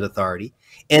his ultimate authority.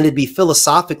 And it'd be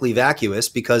philosophically vacuous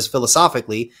because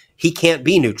philosophically, he can't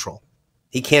be neutral.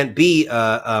 He can't be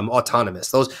autonomous.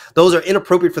 Those are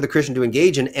inappropriate for the Christian to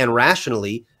engage in, and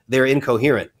rationally, they're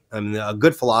incoherent. I mean, a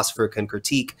good philosopher can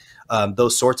critique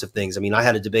those sorts of things. I mean, I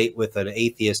had a debate with an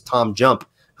atheist, Tom Jump,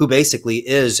 who basically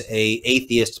is a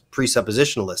atheist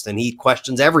presuppositionalist, and he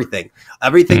questions everything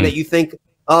that you think.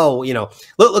 Oh,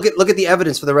 look at the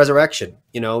evidence for the resurrection.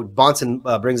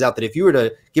 Bahnsen brings out that if you were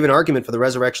to give an argument for the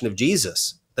resurrection of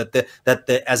Jesus,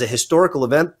 that as a historical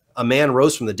event, a man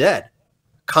rose from the dead,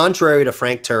 contrary to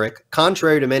Frank Turek,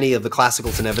 contrary to many of the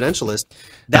classicals and evidentialists,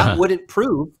 that wouldn't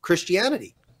prove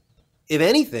Christianity. If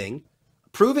anything,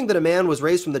 proving that a man was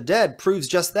raised from the dead proves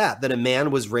just that a man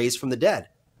was raised from the dead.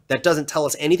 That doesn't tell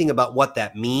us anything about what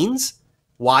that means,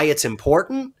 why it's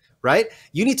important, right?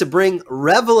 You need to bring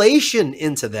revelation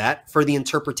into that for the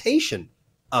interpretation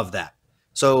of that.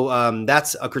 So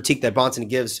that's a critique that Bahnsen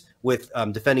gives with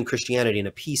defending Christianity in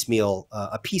a piecemeal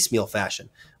fashion.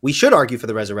 We should argue for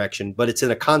the resurrection, but it's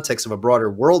in a context of a broader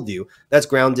worldview that's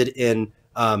grounded in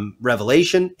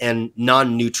revelation and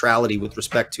non-neutrality with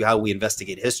respect to how we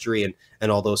investigate history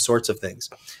and all those sorts of things.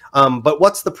 But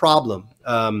what's the problem?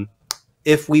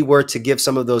 If we were to give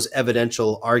some of those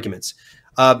evidential arguments,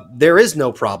 there is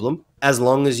no problem as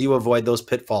long as you avoid those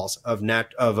pitfalls of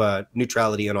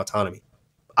neutrality and autonomy.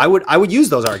 I would use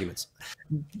those arguments.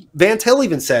 Van Til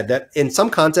even said that in some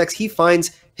contexts he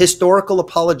finds historical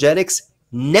apologetics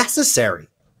necessary.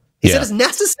 He said it's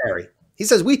necessary. He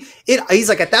says he's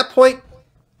like, at that point,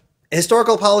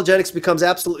 historical apologetics becomes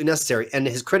absolutely necessary. And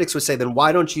his critics would say, then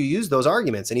why don't you use those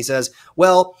arguments? And he says,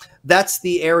 well, that's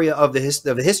the area of the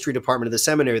history department of the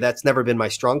seminary. That's never been my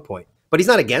strong point. But he's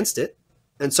not against it.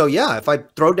 And so, yeah, if I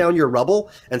throw down your rubble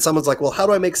and someone's like, well, how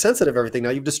do I make sense of everything? Now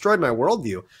you've destroyed my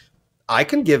worldview. I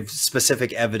can give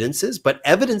specific evidences, but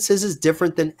evidences is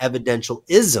different than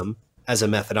evidentialism as a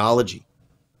methodology.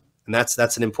 And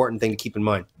that's an important thing to keep in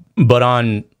mind. But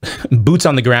on boots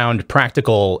on the ground,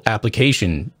 practical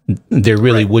application, there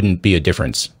really wouldn't be a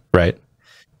difference, right?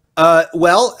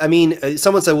 Well, I mean,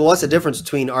 someone said, well, what's the difference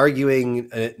between arguing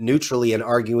neutrally and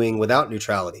arguing without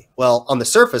neutrality? Well, on the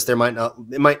surface, it might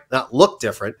not look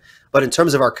different, but in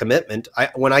terms of our commitment,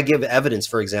 when I give evidence,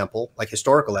 for example, like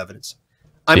historical evidence,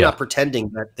 I'm not pretending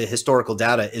that the historical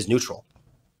data is neutral.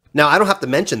 Now, I don't have to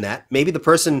mention that. Maybe the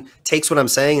person takes what I'm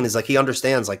saying and is like, he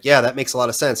understands, like, yeah, that makes a lot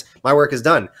of sense. My work is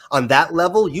done. On that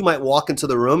level, you might walk into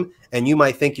the room and you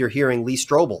might think you're hearing Lee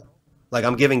Strobel. Like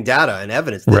I'm giving data and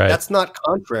evidence. Right. That's not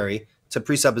contrary to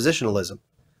presuppositionalism.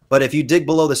 But if you dig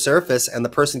below the surface and the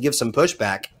person gives some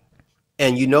pushback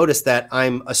and you notice that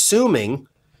I'm assuming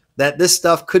that this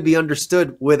stuff could be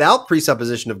understood without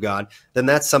presupposition of God, then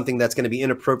that's something that's going to be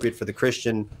inappropriate for the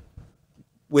Christian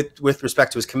with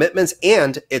respect to his commitments,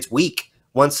 and it's weak.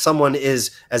 Once someone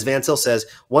is, as Van Til says,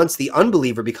 once the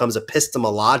unbeliever becomes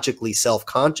epistemologically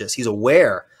self-conscious, he's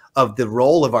aware of the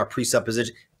role of our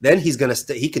presupposition, then he's going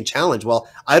to he can challenge, well,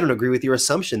 I don't agree with your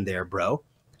assumption there, bro.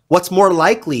 What's more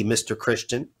likely, Mr.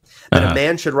 Christian, that a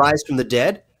man should rise from the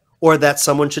dead or that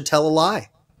someone should tell a lie?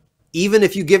 Even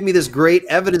if you give me this great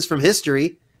evidence from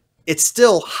history, it's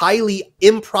still highly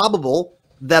improbable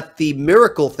that the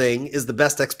miracle thing is the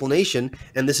best explanation,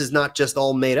 and this is not just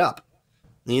all made up.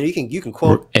 You know, you can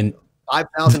quote and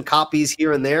 5,000 copies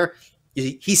here and there.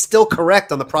 He's still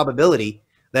correct on the probability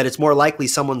that it's more likely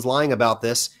someone's lying about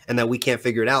this and that we can't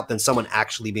figure it out than someone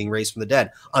actually being raised from the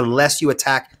dead, unless you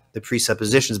attack the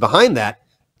presuppositions behind that.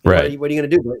 Right. What are you going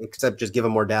to do except just give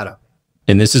them more data?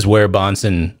 And this is where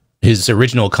Bahnsen, his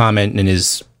original comment in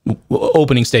his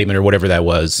opening statement or whatever that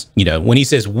was, you know, when he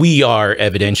says we are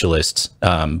evidentialists,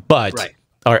 but right.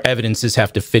 Our evidences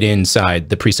have to fit inside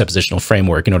the presuppositional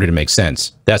framework in order to make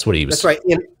sense. That's what he was. That's right.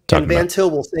 And Van about.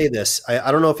 Til will say this.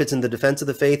 I don't know if it's in the Defense of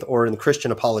the Faith or in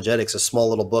Christian Apologetics, a small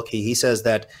little book. He says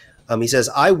that he says,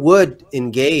 I would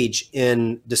engage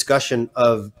in discussion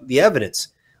of the evidence,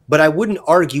 but I wouldn't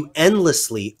argue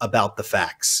endlessly about the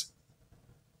facts.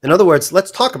 In other words,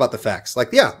 let's talk about the facts. Like,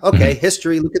 yeah, okay,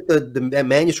 history, look at the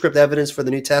manuscript evidence for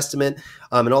the New Testament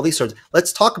and all these sorts.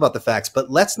 Let's talk about the facts, but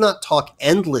let's not talk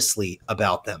endlessly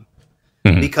about them.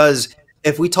 Because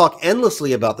if we talk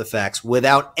endlessly about the facts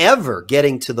without ever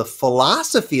getting to the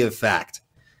philosophy of fact,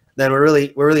 then we're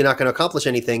really not going to accomplish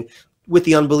anything with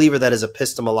the unbeliever that is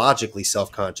epistemologically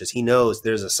self-conscious. He knows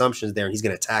there's assumptions there, and he's going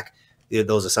to attack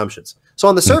those assumptions. So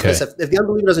on the surface, if the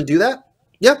unbeliever doesn't do that,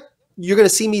 yep. You're going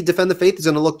to see me defend the faith. It's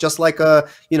going to look just like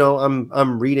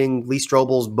I'm reading Lee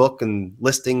Strobel's book and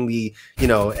listing the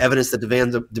evidence that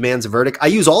demands a verdict. I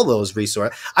use all those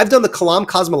resources. I've done the Kalam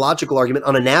cosmological argument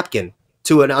on a napkin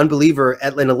to an unbeliever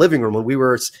in a living room when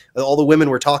all the women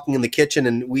were talking in the kitchen,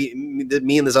 and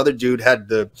me and this other dude had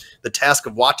the task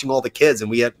of watching all the kids,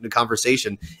 and we had a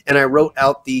conversation, and I wrote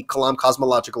out the Kalam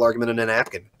cosmological argument on a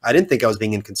napkin. I didn't think I was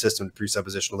being inconsistent with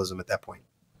presuppositionalism at that point.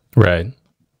 Right.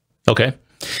 Okay.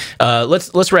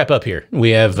 Let's wrap up here.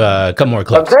 We have a couple more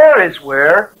clips. But there is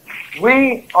where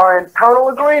we are in total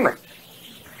agreement.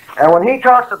 And when he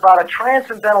talks about a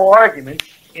transcendental argument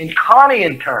in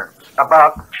Kantian terms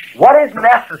about what is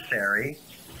necessary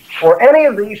for any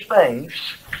of these things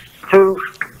to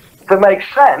make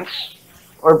sense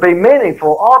or be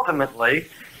meaningful ultimately,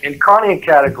 in Kantian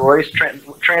categories,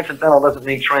 transcendental doesn't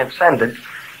mean transcendent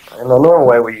in the normal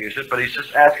way we use it, but he's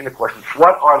just asking the question,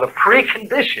 what are the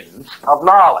preconditions of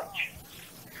knowledge?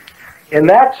 In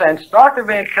that sense, Dr.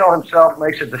 Van Til himself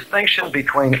makes a distinction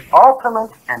between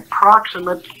ultimate and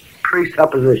proximate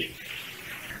presuppositions.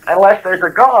 Unless there's a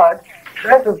God,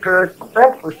 sense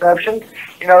perception,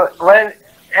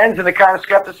 ends in the kind of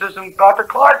skepticism Dr.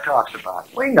 Clark talks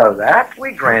about. We know that.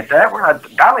 We grant that. We're not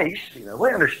dummies. We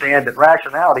understand that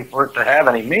rationality, for it to have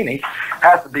any meaning,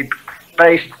 has to be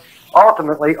based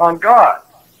ultimately on God.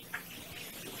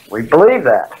 We believe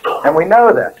that, and we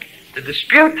know that. The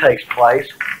dispute takes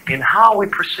place in how we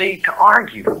proceed to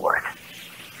argue for it.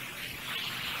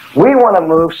 We want to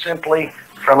move simply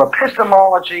from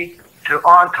epistemology to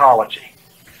ontology.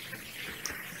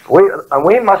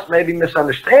 We must maybe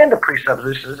misunderstand the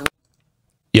presuppositions.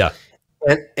 Yeah.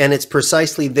 And it's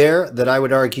precisely there that I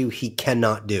would argue he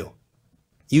cannot do.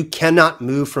 You cannot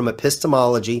move from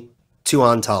epistemology to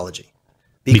ontology.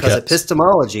 Because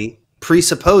epistemology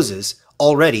presupposes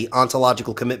already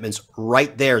ontological commitments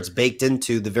right there. It's baked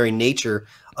into the very nature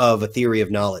of a theory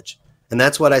of knowledge. And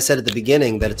that's what I said at the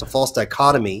beginning, that it's a false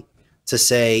dichotomy to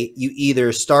say you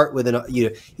either start with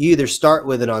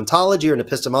an ontology or an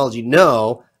epistemology.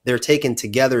 No, they're taken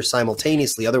together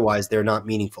simultaneously. Otherwise, they're not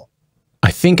meaningful. I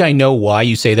think I know why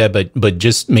you say that, but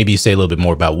just maybe say a little bit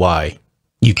more about why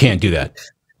you can't do that.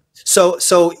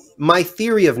 So my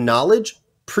theory of knowledge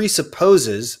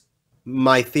presupposes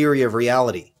my theory of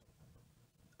reality.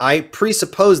 I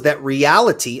presuppose that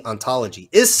reality, ontology,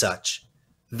 is such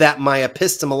that my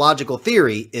epistemological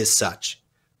theory is such.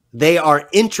 They are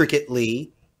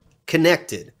intricately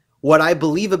connected. What I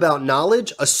believe about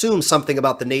knowledge assumes something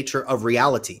about the nature of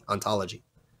reality, ontology.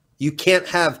 You can't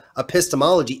have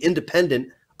epistemology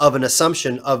independent of an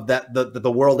assumption of that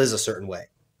the world is a certain way.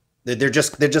 They're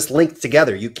just linked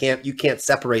together. You can't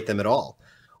separate them at all.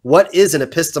 What is an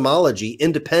epistemology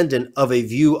independent of a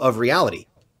view of reality?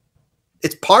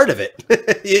 It's part of it.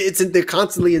 They're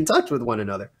constantly in touch with one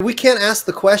another. We can't ask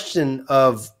the question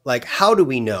of like, how do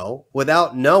we know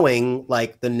without knowing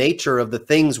like the nature of the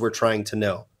things we're trying to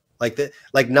know?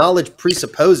 Like knowledge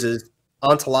presupposes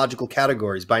ontological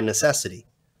categories by necessity.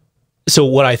 So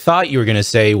what I thought you were going to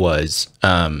say was,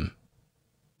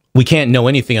 we can't know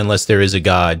anything unless there is a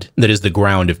God that is the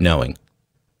ground of knowing.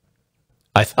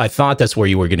 I thought that's where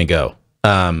you were going to go.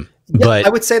 But I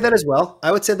would say that as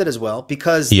well.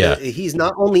 Because he's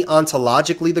not only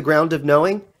ontologically the ground of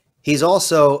knowing, he's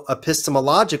also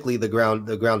epistemologically the ground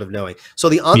of knowing. So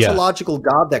the ontological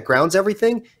God that grounds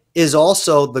everything is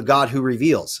also the God who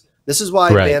reveals. This is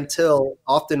why Van Til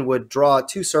often would draw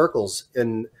two circles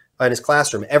in his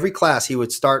classroom. Every class he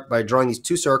would start by drawing these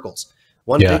two circles.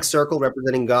 One big circle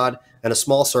representing God and a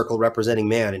small circle representing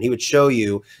man. And he would show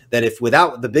you that if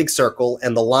without the big circle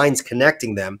and the lines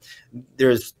connecting them,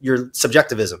 there's your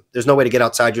subjectivism. There's no way to get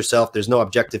outside yourself. There's no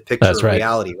objective picture of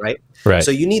reality, right?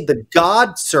 So you need the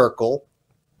God circle,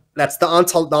 that's the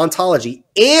ontology,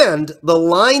 and the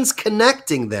lines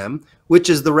connecting them, which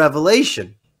is the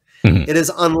revelation. It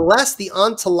is unless the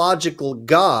ontological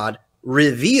God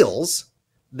reveals,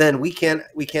 then we can't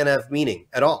have meaning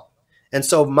at all. And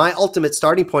so my ultimate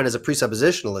starting point as a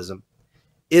presuppositionalism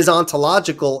is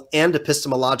ontological and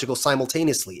epistemological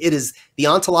simultaneously. It is the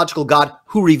ontological God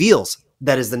who reveals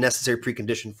that is the necessary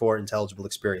precondition for intelligible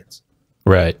experience.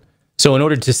 Right. So in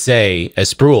order to say, as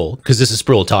Sproul, because this is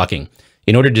Sproul talking,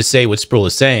 in order to say what Sproul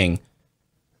is saying,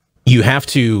 you have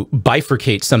to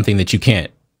bifurcate something that you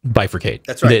can't bifurcate.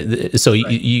 That's right. So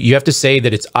you have to say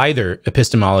that it's either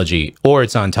epistemology or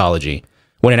it's ontology,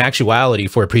 when in actuality,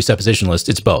 for a presuppositionalist,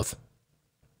 it's both.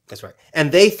 That's right.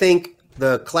 And they think,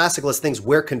 the classicalist thinks,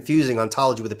 we're confusing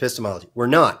ontology with epistemology. We're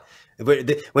not.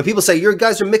 When people say, you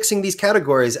guys are mixing these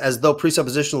categories, as though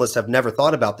presuppositionalists have never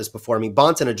thought about this before. I mean,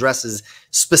 Bahnsen addresses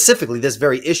specifically this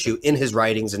very issue in his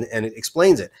writings and it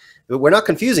explains it. But we're not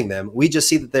confusing them. We just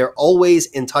see that they're always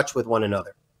in touch with one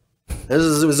another. This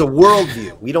is a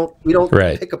worldview. We don't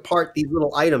pick apart these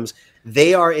little items.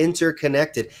 They are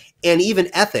interconnected. And even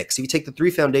ethics, if you take the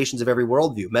three foundations of every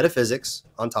worldview: metaphysics,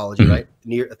 ontology, right?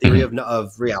 A theory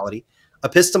of reality;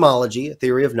 epistemology, a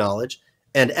theory of knowledge;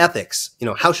 and ethics,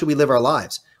 how should we live our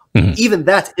lives? Even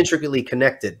that's intricately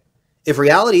connected. If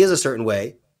reality is a certain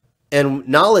way and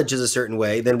knowledge is a certain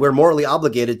way, then we're morally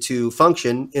obligated to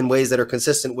function in ways that are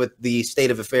consistent with the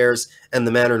state of affairs and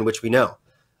the manner in which we know.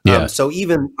 So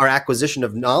even our acquisition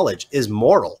of knowledge is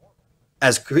moral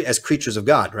as creatures of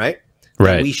God, right?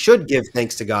 Right. And we should give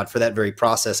thanks to God for that very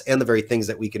process and the very things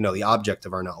that we can know, the object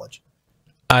of our knowledge.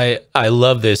 I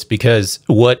love this, because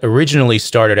what originally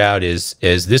started out is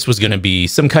this was going to be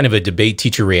some kind of a debate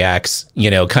teacher reacts,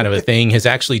 kind of a thing, has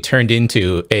actually turned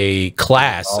into a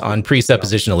class on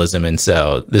presuppositionalism. And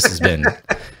so this has been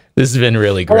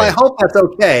really great. Well, I hope that's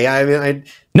okay. I mean,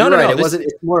 no,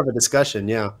 it's more of a discussion.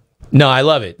 Yeah. No, I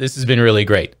love it. This has been really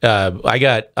great. I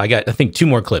got, I think, 2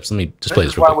 more clips. Let me just play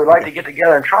this. This is why we like to get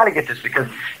together and try to get this, because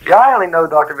I only know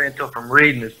Dr. Van Til from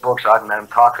reading his books. I've met him,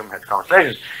 talked to him, had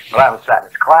conversations, but I haven't sat in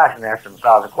his class and asked him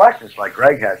 1,000 questions like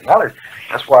Greg has and others.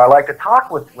 That's why I like to talk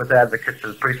with advocates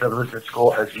of the presupposition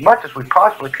school as much as we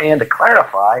possibly can to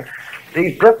clarify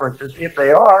these differences, if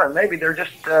they are, and maybe they're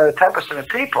just 10% of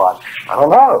teapot. I don't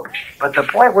know. But the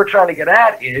point we're trying to get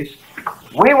at is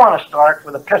we want to start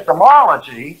with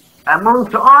epistemology and move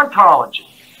to ontology.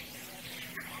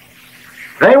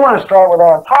 They want to start with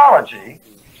ontology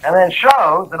and then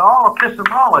show that all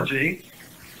epistemology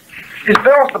is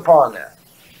built upon that.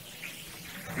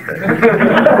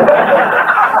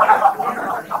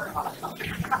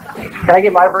 Can I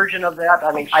get my version of that?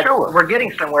 I mean, sure. We're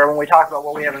getting somewhere when we talk about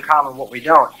what we have in common and what we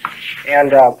don't.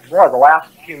 And boy, the last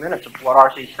few minutes of what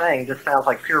R.C.'s saying just sounds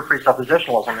like pure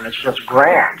presuppositionalism, and it's just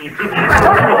grand. And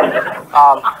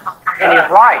he's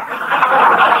right.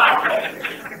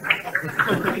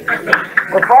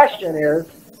 The question is,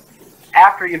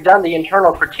 after you've done the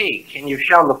internal critique and you've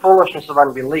shown the foolishness of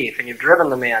unbelief and you've driven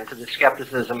the man to the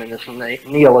skepticism and this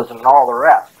nihilism and all the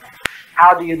rest,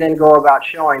 how do you then go about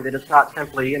showing that it's not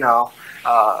simply, a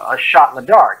shot in the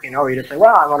dark? You just say,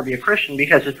 well, I want to be a Christian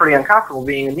because it's pretty uncomfortable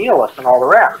being a nihilist and all the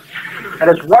rest. That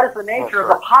is, what is the nature of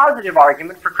the positive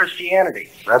argument for Christianity?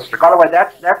 By the way,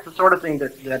 that's the sort of thing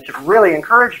that really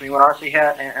encouraged me when R.C.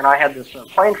 and I had this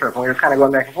plane trip, and we were kind of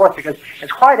going back and forth, because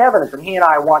it's quite evident that he and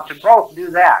I want to both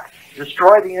do that,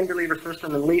 destroy the unbeliever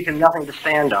system and leave him nothing to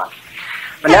stand on.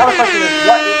 But now the question is,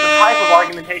 what is the type of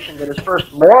argumentation that is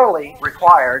first morally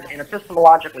required and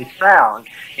epistemologically sound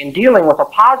in dealing with a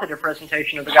positive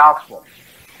presentation of the gospel?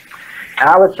 And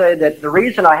I would say that the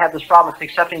reason I have this problem with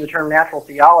accepting the term natural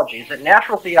theology is that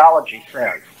natural theology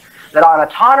says that an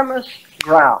autonomous,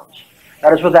 grounds,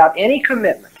 that is without any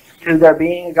commitment to there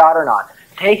being a God or not,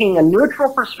 taking a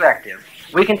neutral perspective,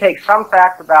 we can take some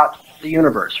fact about the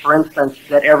universe, for instance,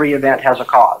 that every event has a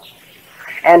cause.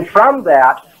 And from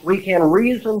that, we can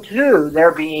reason to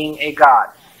there being a God.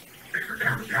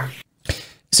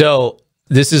 So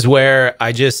this is where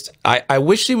I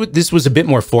wish this was a bit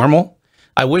more formal.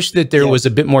 I wish that there was a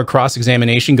bit more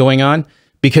cross-examination going on,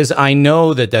 because I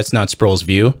know that that's not Sproul's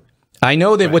view. I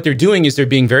know that what they're doing is they're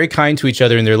being very kind to each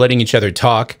other and they're letting each other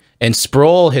talk. And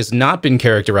Sproul has not been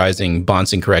characterizing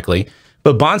Bahnsen correctly,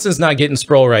 but Bahnsen's not getting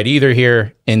Sproul right either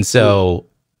here. And so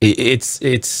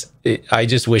I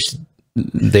just wish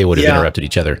they would have interrupted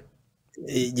each other.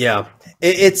 Yeah,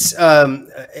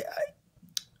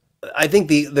 I think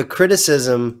the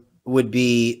criticism would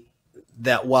be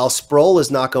that while Sproul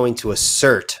is not going to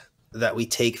assert that we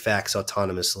take facts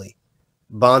autonomously,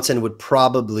 Bahnsen would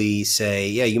probably say,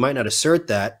 yeah, you might not assert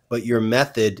that, but your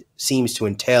method seems to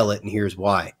entail it, and here's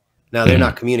why. Now, they're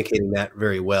not communicating that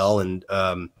very well, and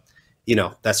you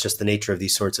know, that's just the nature of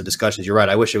these sorts of discussions. You're right.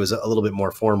 I wish it was a little bit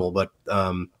more formal, but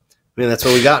I mean, that's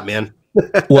what we got, man.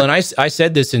 Well, and I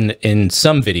said this in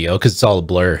some video, because it's all a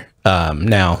blur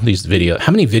now. These video,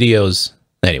 how many videos?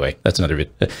 Anyway, that's another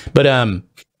video. But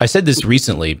I said this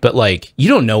recently, but like, you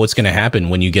don't know what's going to happen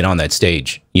when you get on that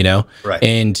stage, you know? Right.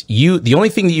 And the only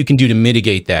thing that you can do to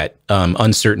mitigate that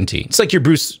uncertainty, it's like your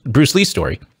Bruce Lee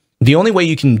story. The only way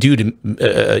you can do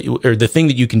to, or the thing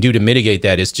that you can do to mitigate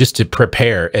that is just to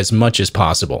prepare as much as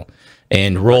possible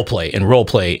and role play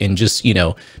and just, you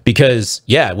know, because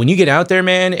when you get out there,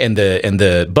 man, and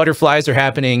the butterflies are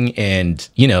happening, and,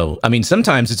 you know, I mean,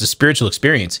 sometimes it's a spiritual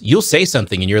experience. You'll say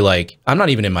something and you're like, I'm not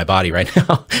even in my body right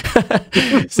now.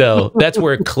 So that's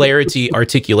where clarity,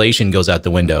 articulation goes out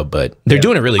the window, but they're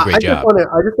doing a really great job.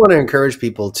 I just want to encourage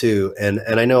people too. And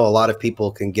I know a lot of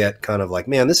people can get kind of like,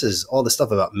 man, this is all the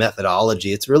stuff about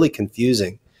methodology. It's really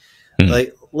confusing.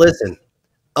 Like, listen,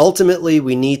 ultimately,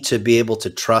 we need to be able to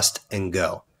trust and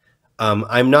go.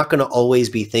 I'm not going to always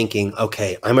be thinking,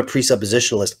 okay, I'm a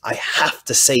presuppositionalist. I have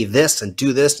to say this and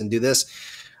do this and do this.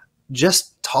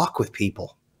 Just talk with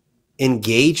people,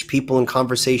 engage people in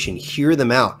conversation, hear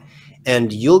them out,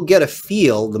 and you'll get a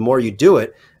feel, the more you do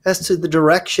it, as to the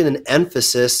direction and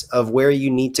emphasis of where you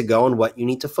need to go and what you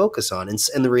need to focus on.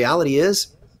 And the reality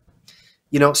is,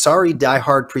 you know, sorry,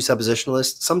 diehard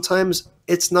presuppositionalists, sometimes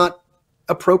it's not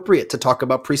appropriate to talk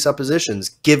about presuppositions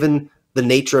given the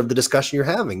nature of the discussion you're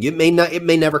having. It may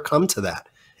never come to that.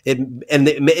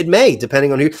 It may,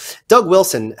 depending on who. Doug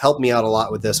Wilson helped me out a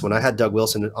lot with this one. I had Doug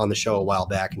Wilson on the show a while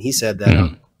back, and he said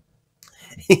that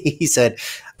he said,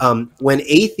 when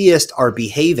atheists are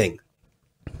behaving,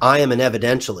 I am an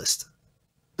evidentialist.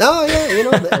 Oh yeah, you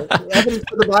know, evidence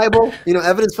for the Bible. You know,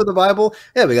 evidence for the Bible.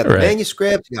 Yeah, we got the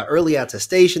manuscript, we got early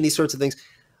attestation, these sorts of things.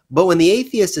 But when the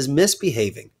atheist is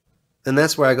misbehaving, and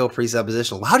that's where I go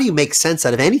presuppositional. How do you make sense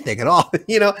out of anything at all?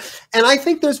 You know, and I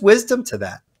think there's wisdom to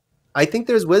that. I think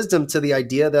there's wisdom to the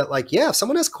idea that, like, yeah, if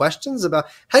someone has questions about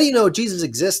how do you know Jesus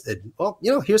existed, well,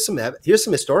 you know, here's some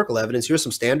historical evidence, here's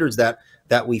some standards that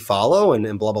we follow,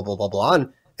 and blah blah blah blah blah,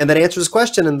 and that answers the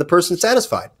question, and the person's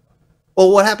satisfied.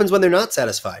 Well, what happens when they're not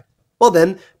satisfied? Well,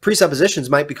 then presuppositions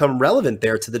might become relevant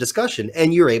there to the discussion,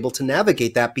 and you're able to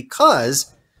navigate that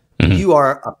because you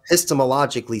are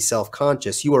epistemologically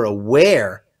self-conscious. You are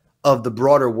aware of the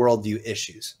broader worldview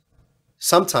issues,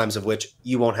 sometimes of which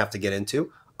you won't have to get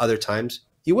into, other times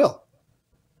you will,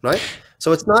 right?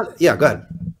 So it's not, yeah, go ahead.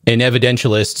 And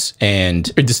evidentialists and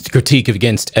this critique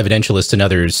against evidentialists and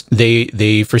others,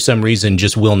 they for some reason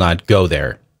just will not go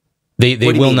there. They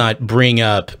will not bring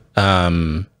up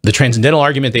the transcendental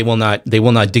argument. They will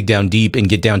not dig down deep and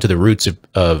get down to the roots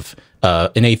of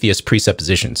an atheist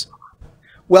presuppositions.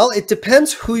 Well, it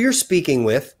depends who you're speaking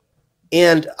with.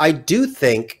 And I do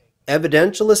think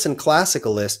evidentialists and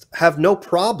classicalists have no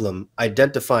problem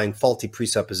identifying faulty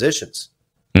presuppositions.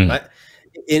 Right?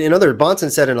 In other,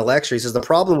 Bahnsen said in a lecture, he says, the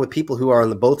problem with people who are on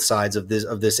the both sides of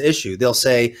this issue, they'll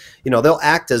say, you know, they'll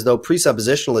act as though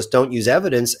presuppositionalists don't use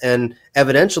evidence and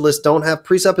evidentialists don't have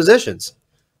presuppositions.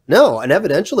 No, an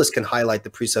evidentialist can highlight the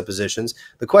presuppositions.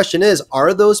 The question is,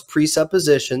 are those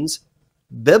presuppositions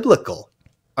biblical?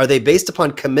 Are they based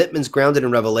upon commitments grounded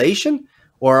in revelation,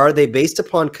 or are they based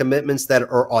upon commitments that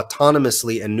are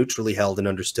autonomously and neutrally held and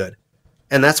understood?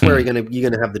 And that's where you're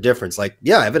gonna have the difference. Like,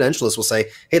 yeah, evidentialists will say,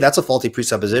 hey, that's a faulty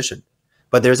presupposition.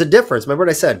 But there's a difference. Remember what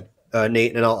I said,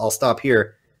 Nate, and I'll stop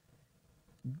here.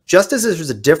 Just as there's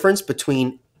a difference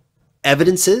between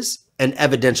evidences and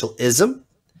evidentialism,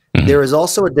 there is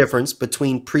also a difference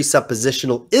between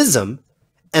presuppositionalism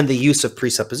and the use of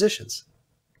presuppositions.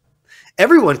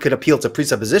 Everyone could appeal to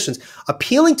presuppositions.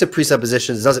 Appealing to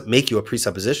presuppositions doesn't make you a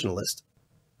presuppositionalist.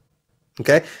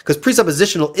 Okay? Because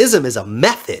presuppositionalism is a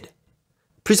method.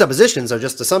 Presuppositions are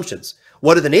just assumptions.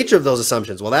 What are the nature of those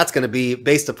assumptions? Well, that's going to be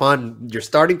based upon your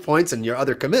starting points and your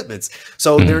other commitments.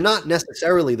 So they're not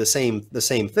necessarily the same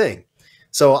thing.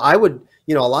 So I would,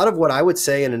 a lot of what I would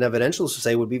say and an evidentialist would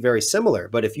say would be very similar.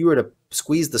 But if you were to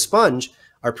squeeze the sponge,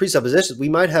 our presuppositions, we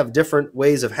might have different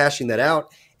ways of hashing that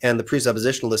out. And the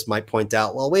presuppositionalist might point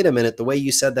out, well, wait a minute, the way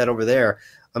you said that over there,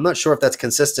 I'm not sure if that's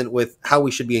consistent with how we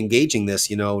should be engaging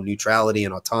this, neutrality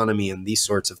and autonomy and these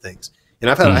sorts of things. And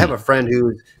I have a friend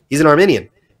he's an Arminian.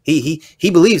 He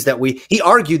believes that he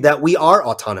argued that we are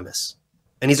autonomous,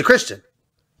 and he's a Christian.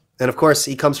 And of course,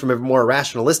 he comes from a more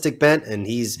rationalistic bent, and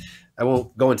I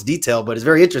won't go into detail, but it's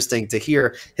very interesting to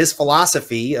hear his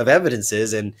philosophy of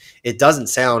evidences. And it doesn't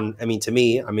sound, to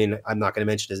me, I'm not going to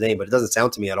mention his name, but it doesn't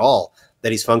sound to me at all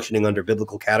that he's functioning under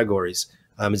biblical categories.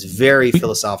 It's very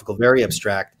philosophical, very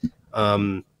abstract,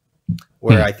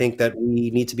 where I think that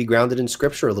we need to be grounded in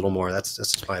Scripture a little more. That's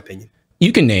just my opinion.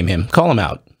 You can name him. Call him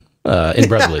out in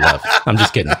brotherly love. I'm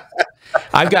just kidding.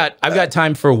 I've got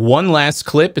time for one last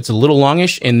clip. It's a little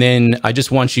longish, and then I just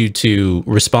want you to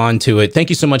respond to it. Thank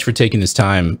you so much for taking this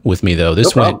time with me, though.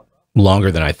 This went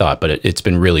longer than I thought, but it's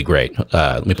been really great.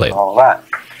 Let me play it. All that.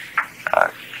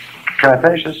 Can I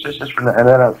finish this? Just for,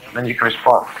 and then you can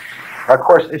respond. Of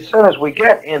course, as soon as we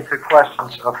get into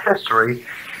questions of history,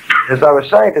 as I was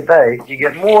saying today, you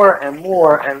get more and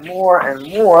more and more and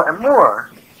more and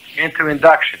more into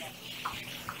induction.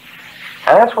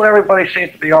 And that's what everybody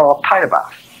seems to be all uptight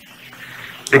about.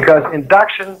 Because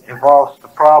induction involves the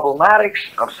problematics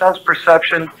of sense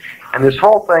perception and this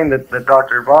whole thing that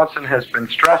Dr. Bahnsen has been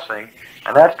stressing,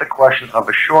 and that's the question of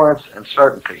assurance and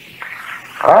certainty.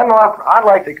 I'd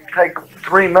like to take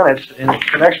 3 minutes in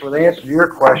connection with the answer to your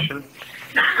question,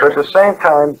 but at the same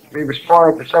time be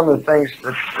responding to some of the things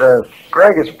that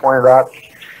Greg has pointed out,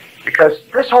 because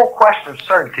this whole question of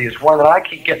certainty is one that I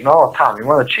keep getting all the time. And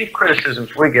one of the chief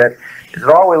criticisms we get is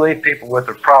that all we leave people with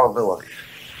are probabilities,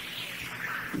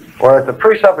 whereas the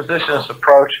presuppositionist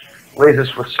approach leaves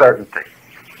us with certainty.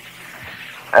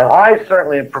 And I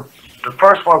certainly am the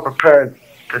first one prepared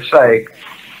to say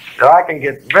that I can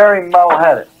get very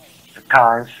muddle-headed at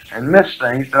times and miss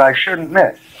things that I shouldn't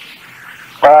miss.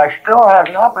 But I still have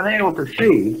not been able to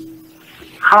see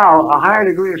how a higher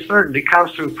degree of certainty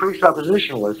comes through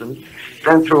presuppositionalism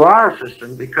than through our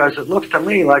system, because it looks to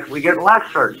me like we get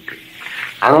less certainty.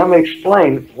 And let me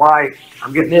explain why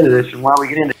I'm getting into this and why we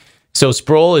get into it. So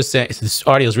Sproul is saying, this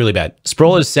audio is really bad.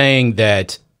 Sproul is saying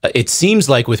that it seems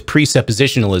like with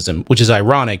presuppositionalism, which is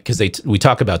ironic because we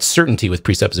talk about certainty with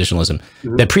presuppositionalism,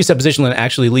 that presuppositionalism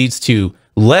actually leads to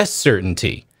less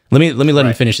certainty. Let me let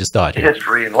him finish his thought here.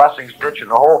 History and Lessing's ditch and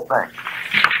the whole thing.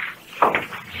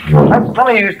 Let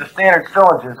me use the standard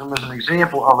syllogism as an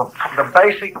example of the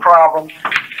basic problem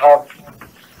of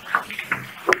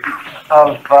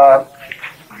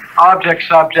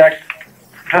object-subject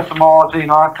epistemology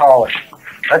and ontology.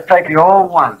 Let's take the old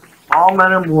one. All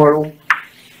men are mortal.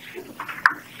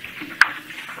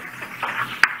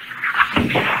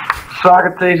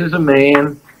 Socrates is a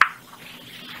man.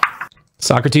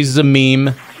 Socrates is a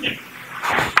meme.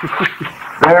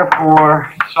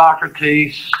 Therefore,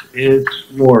 Socrates is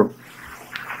mortal.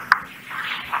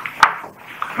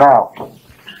 Now,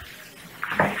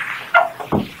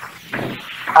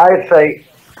 I say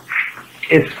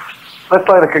let's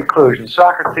lay the conclusion.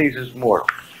 Socrates is mortal.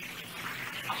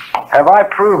 Have I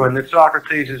proven that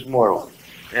Socrates is mortal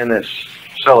in this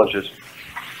syllogism?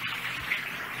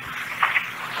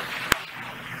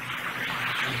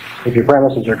 If your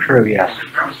premises are true, yes.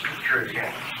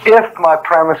 If my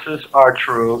premises are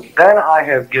true, then I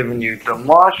have given you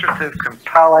demonstrative,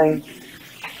 compelling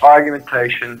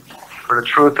argumentation for the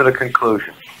truth of the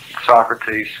conclusion.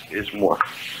 Socrates is mortal.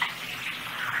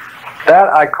 That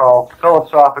I call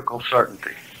philosophical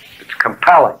certainty. It's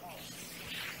compelling,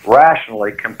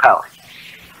 rationally compelling.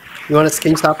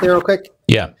 Can you stop there real quick?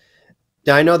 Yeah.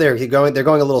 Now I know they're going a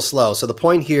little slow. So the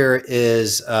point here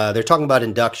is they're talking about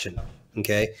induction.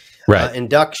 Okay. Right.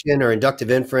 Induction or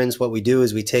inductive inference, what we do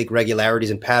is we take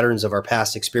regularities and patterns of our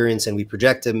past experience and we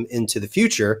project them into the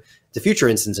future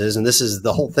instances. And this is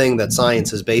the whole thing that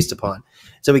science is based upon.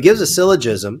 So he gives a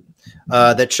syllogism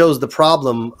that shows the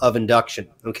problem of induction.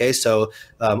 Okay, so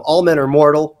all men are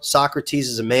mortal. Socrates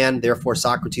is a man, therefore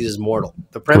Socrates is mortal.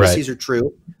 The premises are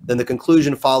true, then the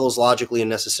conclusion follows logically and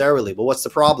necessarily. But what's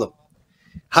the problem?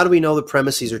 How do we know the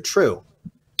premises are true?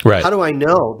 Right. How do I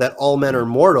know that all men are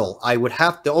mortal?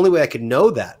 The only way I could know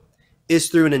that is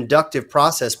through an inductive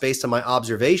process based on my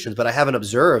observations, but I haven't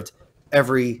observed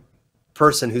every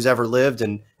person who's ever lived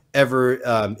and ever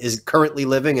is currently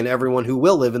living, and everyone who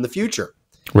will live in the future.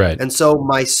 Right. And so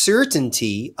my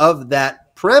certainty of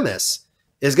that premise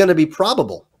is going to be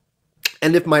probable.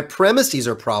 And if my premises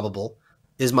are probable,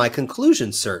 is my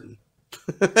conclusion certain?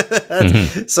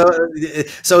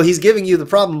 So he's giving you the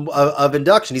problem of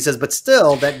induction. He says, but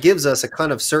still, that gives us a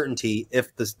kind of certainty.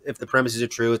 If the premises are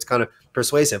true, it's kind of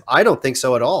persuasive. I don't think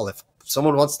so at all. If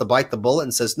someone wants to bite the bullet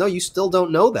and says, no, you still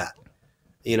don't know that.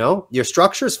 You know, your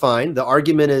structure is fine. The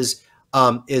argument is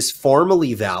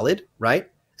formally valid, right?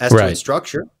 As to its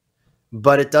structure,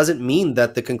 but it doesn't mean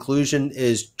that the conclusion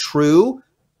is true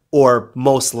or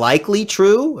most likely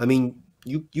true. I mean,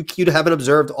 you haven't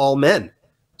observed all men.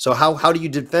 So how do you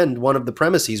defend one of the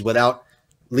premises without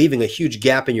leaving a huge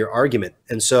gap in your argument?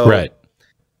 And so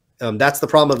that's the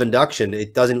problem of induction.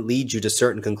 It doesn't lead you to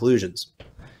certain conclusions.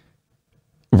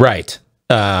 Right.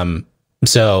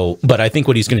 So, but I think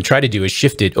what he's going to try to do is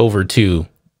shift it over to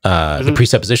the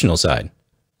presuppositional side.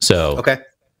 So, okay.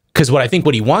 Because what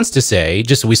he wants to say,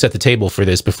 just so we set the table for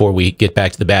this before we get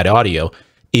back to the bad audio,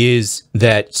 is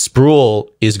that Sproul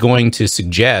is going to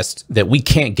suggest that we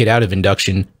can't get out of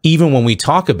induction even when we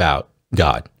talk about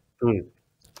God. Okay.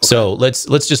 So let's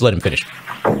just let him finish.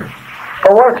 But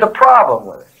what's the problem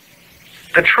with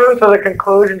it? The truth of the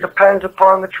conclusion depends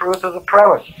upon the truth of the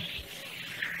premises.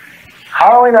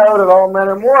 How do we know that all men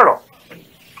are mortal?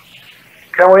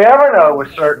 Can we ever know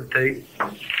with certainty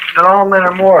that all men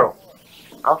are mortal?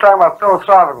 I'm talking about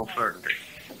philosophical certainty.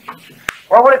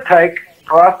 What would it take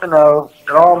for us to know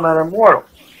that all men are mortal?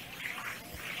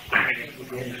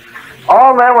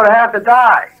 All men would have to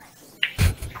die.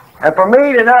 And for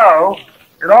me to know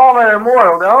that all men are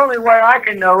mortal, the only way I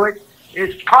can know it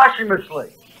is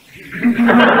posthumously.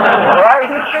 Right?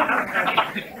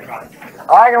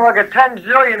 I can look at 10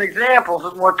 zillion examples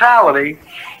of mortality,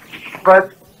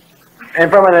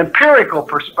 and from an empirical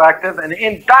perspective, an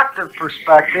inductive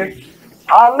perspective,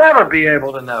 I'll never be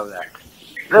able to know that.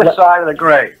 This side of the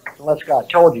grave. Unless God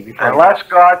told you before. Unless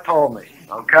God told me,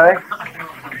 okay?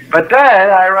 But then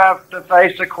I have to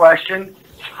face the question,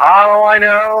 how do I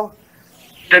know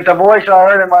that the voice I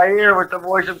heard in my ear was the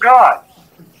voice of God?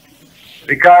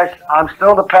 Because I'm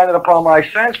still dependent upon my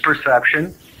sense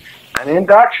perception and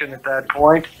induction at that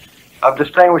point of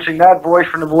distinguishing that voice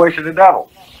from the voice of the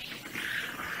devil.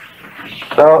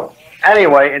 So,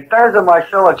 anyway, in terms of my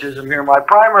syllogism here, my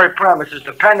primary premise is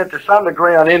dependent to some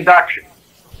degree on induction,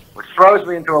 which throws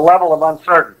me into a level of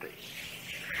uncertainty.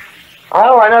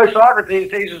 How do I know Socrates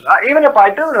teaches, even if I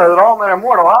do know that all men are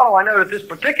mortal, how do I know that this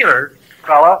particular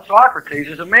fella, Socrates,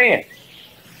 is a man?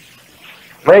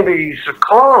 Maybe he's a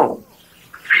clone.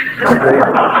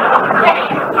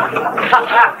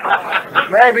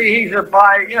 Maybe he's a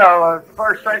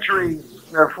first century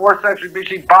or 4th century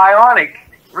BC bionic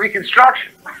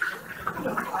reconstruction.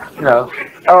 You know,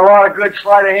 there were a lot of good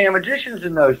sleight of hand magicians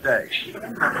in those days.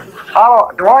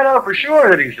 How do I know for sure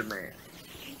that he's a man?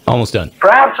 Almost done. For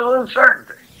absolute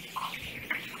certainty.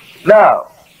 No.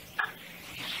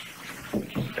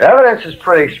 The evidence is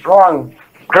pretty strong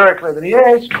empirically that he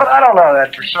is, but I don't know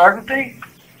that for certainty.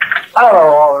 I don't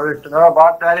know all there is to know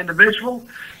about that individual.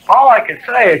 All I can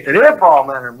say is that if all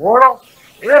men are mortal,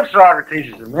 if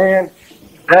Socrates is a man,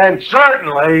 then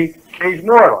certainly he's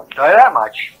mortal. I'll tell you that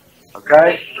much.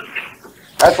 Okay?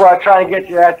 That's what I'm trying to get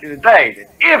you at today. That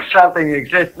if something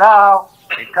exists now,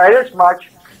 I can tell you this much,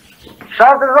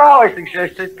 something's always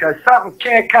existed because something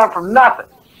can't come from nothing.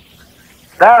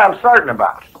 That I'm certain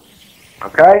about.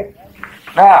 Okay?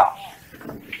 Now.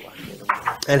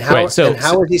 And how is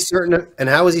he certain? And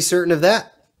how is he certain of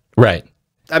that? Right.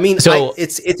 I mean,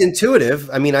 it's intuitive.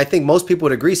 I mean, I think most people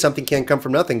would agree something can't come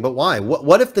from nothing. But why?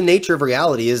 What if the nature of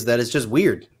reality is that it's just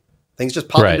weird? Things just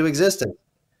pop into existence.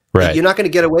 Right. You're not going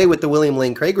to get away with the William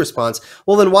Lane Craig response.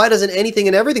 Well, then why doesn't anything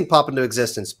and everything pop into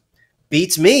existence?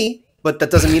 Beats me, but that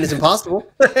doesn't mean it's impossible.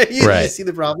 You see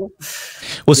the problem?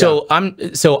 Well,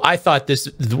 so I thought this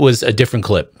was a different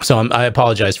clip. So I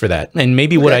apologize for that. And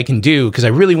maybe what I can do, because I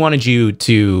really wanted you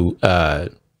to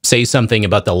say something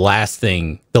about the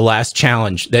last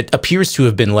challenge that appears to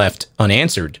have been left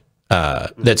unanswered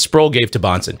that Sproul gave to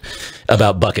Bahnsen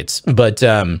about buckets. But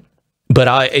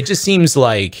it just seems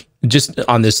like, just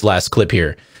on this last clip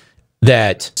here,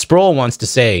 that Sproul wants to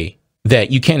say that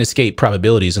you can't escape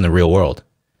probabilities in the real world.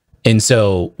 And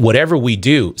so whatever we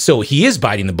do, so he is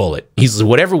biting the bullet. He says,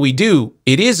 whatever we do,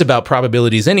 it is about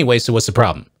probabilities anyway, so what's the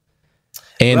problem?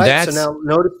 And that's... So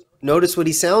now notice what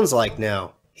he sounds like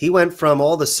now. He went from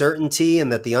all the certainty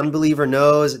and that the unbeliever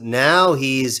knows, now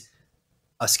he's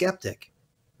a skeptic.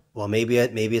 Well, maybe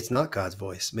it's not God's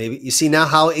voice. Maybe you see now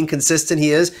how inconsistent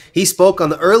he is. He spoke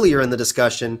earlier in the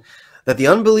discussion that the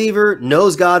unbeliever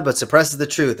knows God but suppresses the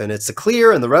truth, and it's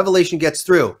clear and the revelation gets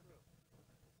through.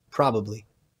 Probably.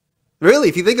 Really,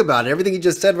 if you think about it, everything he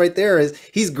just said right there is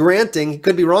he's granting he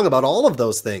could be wrong about all of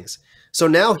those things. So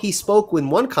now he spoke in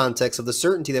one context of the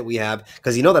certainty that we have,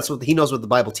 because he knows what the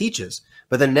Bible teaches.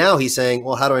 But then now he's saying,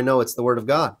 well, how do I know it's the word of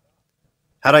God?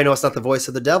 How do I know it's not the voice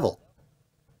of the devil?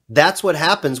 That's what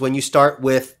happens when you start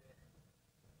with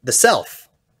the self,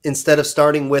 instead of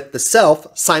starting with the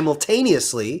self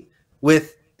simultaneously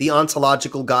with the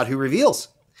ontological God who reveals.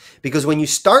 Because when you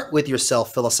start with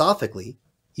yourself philosophically,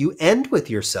 you end with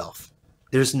yourself.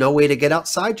 There's no way to get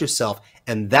outside yourself.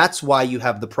 And that's why you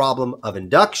have the problem of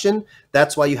induction.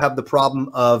 That's why you have the problem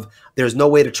of there's no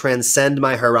way to transcend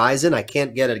my horizon. I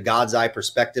can't get a God's eye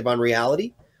perspective on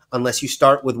reality unless you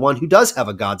start with one who does have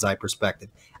a God's eye perspective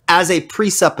as a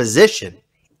presupposition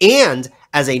and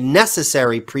as a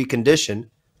necessary precondition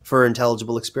for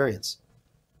intelligible experience.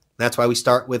 That's why we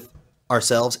start with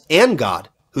ourselves and God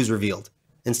who's revealed,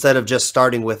 instead of just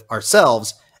starting with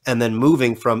ourselves and then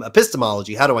moving from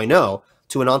epistemology, how do I know,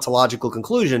 to an ontological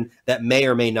conclusion that may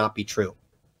or may not be true.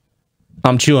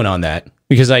 I'm chewing on that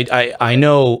because I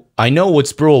know what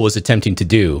Sproul was attempting to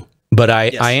do, but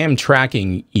I am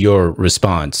tracking your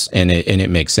response, and it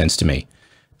makes sense to me.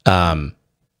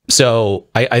 So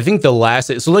I think the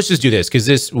last, so let's just do this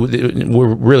because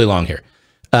we're really long here.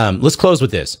 Let's close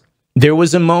with this. There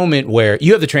was a moment where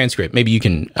you have the transcript. Maybe you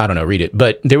can, I don't know, read it.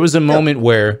 But there was a moment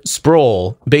where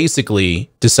Sproul basically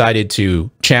decided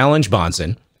to challenge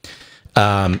Bahnsen.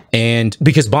 And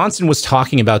because Bahnsen was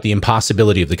talking about the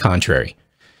impossibility of the contrary.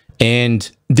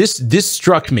 And this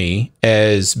struck me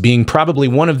as being probably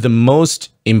one of the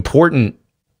most important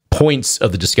points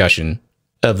of the discussion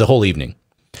of the whole evening.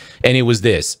 And it was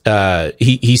this.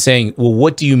 He's saying, well,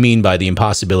 what do you mean by the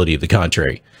impossibility of the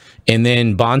contrary? And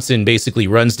then Bahnsen basically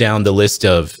runs down the list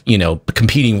of,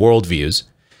 competing worldviews.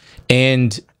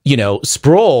 And,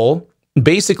 Sproul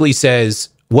basically says,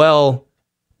 well,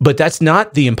 but that's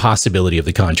not the impossibility of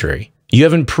the contrary. You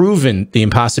haven't proven the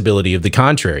impossibility of the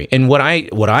contrary. And what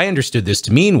I understood this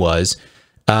to mean was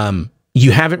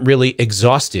you haven't really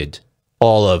exhausted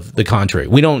all of the contrary.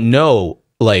 We don't know,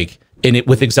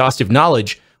 with exhaustive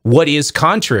knowledge, what is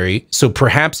contrary. So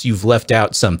perhaps you've left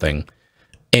out something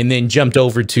and then jumped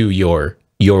over to your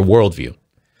worldview.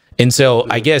 And so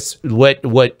I guess what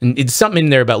it's something in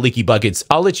there about leaky buckets.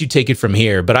 I'll let you take it from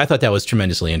here, but I thought that was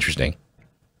tremendously interesting.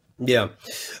 Yeah.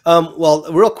 Well,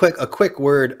 a quick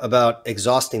word about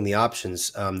exhausting the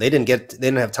options. They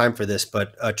didn't have time for this,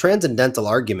 but a transcendental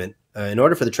argument, in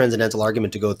order for the transcendental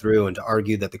argument to go through and to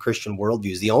argue that the Christian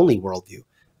worldview is the only worldview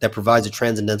that provides a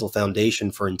transcendental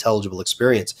foundation for intelligible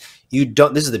experience,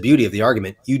 this is the beauty of the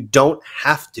argument. You don't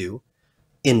have to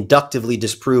inductively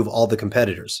disprove all the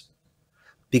competitors.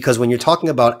 Because when you're talking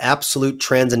about absolute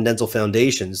transcendental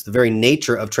foundations, the very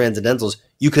nature of transcendentals,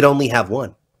 you could only have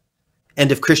one.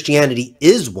 And if Christianity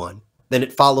is one, then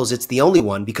it follows it's the only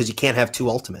one because you can't have two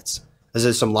ultimates.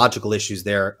 There's some logical issues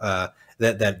there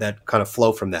that kind of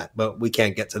flow from that, but we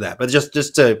can't get to that. But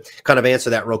just to kind of answer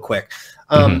that real quick.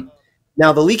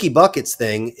 Now, the leaky buckets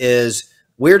thing is,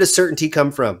 where does certainty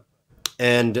come from?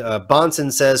 And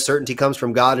Bahnsen says certainty comes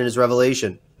from God and his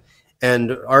revelation.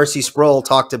 And R.C. Sproul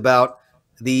talked about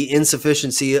the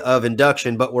insufficiency of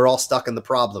induction, but we're all stuck in the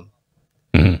problem.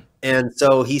 And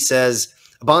so he says,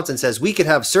 Bahnsen says, we could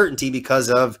have certainty because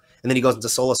of, and then he goes into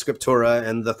sola scriptura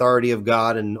and the authority of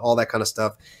God and all that kind of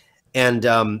stuff. And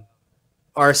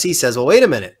R.C. says, well, wait a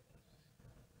minute.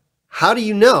 How do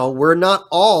you know we're not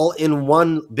all in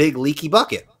one big leaky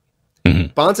bucket?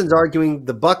 Bahnsen's arguing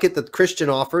the bucket that Christian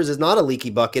offers is not a leaky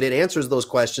bucket. It answers those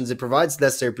questions. It provides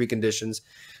necessary preconditions.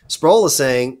 Sproul is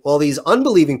saying, well, these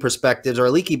unbelieving perspectives are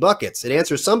leaky buckets. It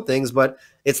answers some things, but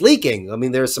it's leaking. I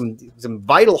mean, there's some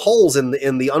vital holes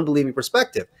in the unbelieving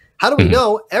perspective. How do we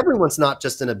know everyone's not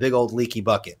just in a big old leaky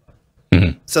bucket?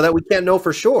 So that we can't know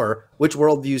for sure which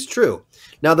worldview is true.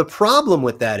 Now, the problem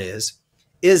with that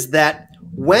is that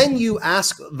when you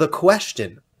ask the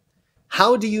question,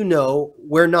 how do you know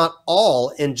we're not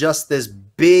all in just this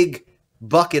big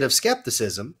bucket of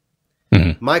skepticism?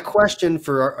 My question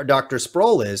for Dr.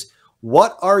 Sproul is,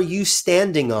 what are you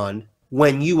standing on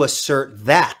when you assert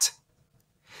that?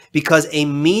 Because a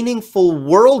meaningful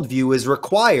worldview is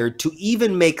required to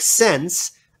even make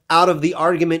sense out of the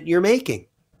argument you're making.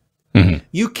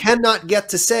 You cannot get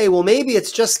to say, well, maybe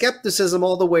it's just skepticism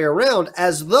all the way around,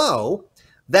 as though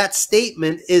that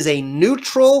statement is a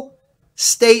neutral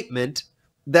statement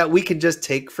that we can just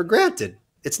take for granted.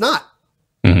 It's not.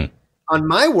 On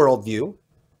my worldview,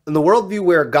 in the worldview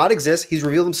where God exists, he's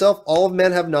revealed himself, all of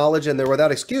men have knowledge and they're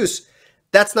without excuse,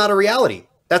 that's not a reality.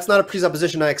 That's not a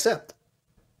presupposition I accept.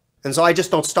 And so I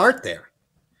just don't start there.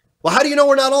 Well, how do you know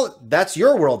we're not all? That's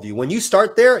your worldview. When you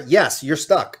start there, yes, you're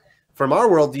stuck. From our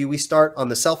worldview, we start on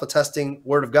the self-attesting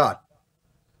word of God.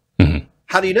 Mm-hmm.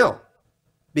 How do you know?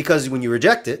 Because when you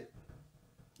reject it,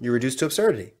 you're reduced to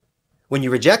absurdity. When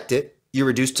you reject it, you're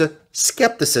reduced to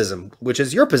skepticism, which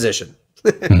is your position,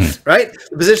 Mm-hmm. right?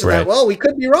 The position Right. that, well, we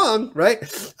could be wrong, right?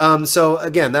 So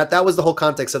again, that was the whole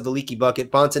context of the leaky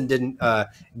bucket. Bahnsen didn't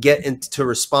get into to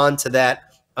respond to that.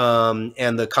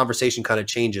 And the conversation kind of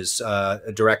changes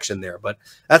direction there, but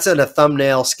that's a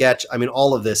thumbnail sketch. I mean,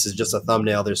 all of this is just a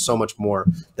thumbnail. There's so much more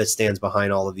that stands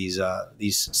behind all of these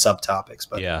subtopics.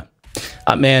 But yeah,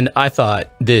 man, I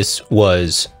thought this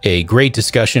was a great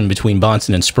discussion between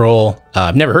Bahnsen and Sproul.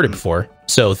 I've never heard it before,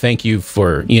 so thank you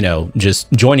for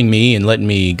just joining me and letting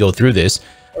me go through this.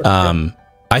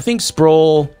 I think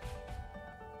Sproul,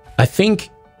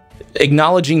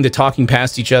 acknowledging the talking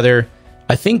past each other.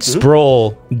 I think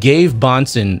Sproul gave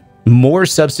Bahnsen more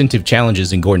substantive challenges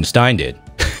than Gordon Stein did.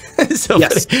 So,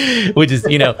 yes. Which is,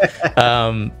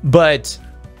 but,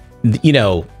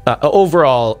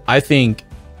 overall, I think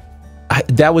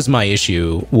that was my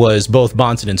issue, was both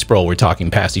Bahnsen and Sproul were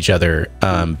talking past each other,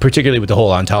 particularly with the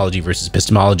whole ontology versus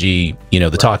epistemology, the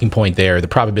talking point there, the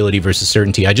probability versus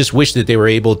certainty. I just wish that they were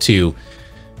able to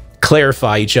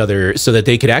clarify each other so that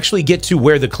they could actually get to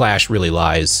where the clash really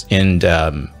lies. And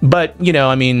but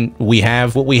we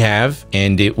have what we have,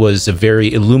 and it was a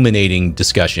very illuminating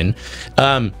discussion.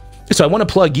 So I want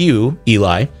to plug you,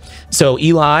 Eli. So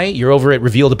Eli, you're over at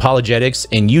Revealed Apologetics,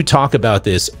 and you talk about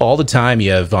this all the time.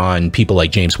 You have on people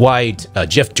like James White,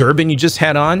 Jeff Durbin you just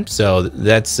had on, so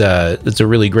that's a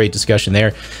really great discussion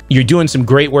there. You're doing some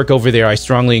great work over there. I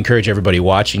strongly encourage everybody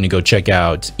watching to go check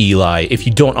out Eli if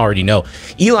you don't already know.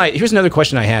 Eli, here's another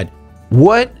question I had.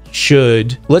 What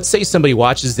should, let's say somebody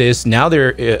watches this, now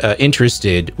they're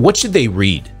interested, what should they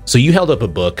read? So you held up a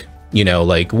book,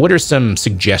 what are some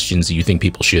suggestions that you think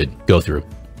people should go through?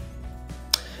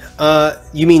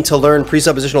 You mean to learn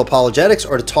presuppositional apologetics,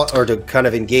 or to talk, or to kind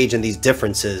of engage in these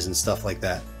differences and stuff like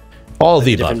that? All of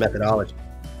the above. Different methodology.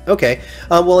 Okay.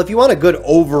 Well, if you want a good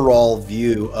overall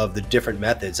view of the different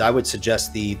methods, I would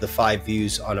suggest the 5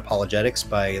 views on apologetics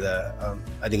by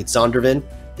I think it's Zondervan,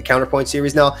 the Counterpoint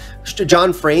series. Now,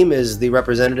 John Frame is the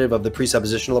representative of the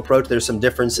presuppositional approach. There's some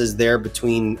differences there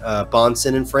between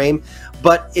Bahnsen and Frame,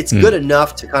 but it's good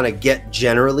enough to kind of get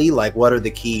generally like what are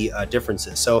the key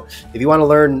differences. So if you want to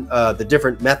learn the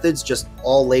different methods just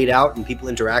all laid out and people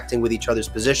interacting with each other's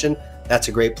position, that's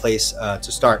a great place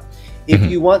to start. If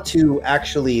you want to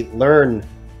actually learn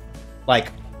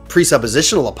like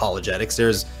presuppositional apologetics,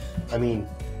 there's,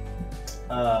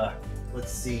 let's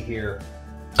see here.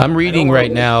 I'm reading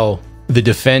right now The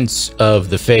Defense of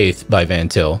the Faith by Van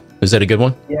Til. Is that a good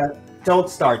one? Yeah, don't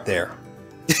start there.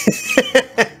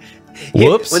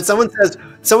 Whoops. When someone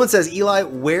says, Eli,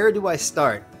 where do I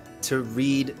start to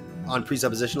read on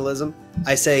presuppositionalism?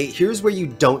 I say, here's where you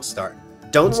don't start.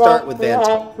 Don't start with Van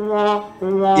Til.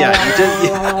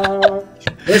 Yeah.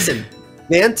 Listen,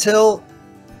 Van Til,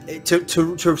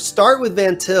 to start with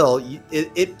Van Til,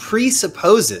 it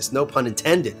presupposes, no pun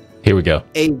intended, here we go,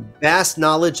 a vast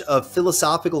knowledge of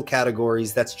philosophical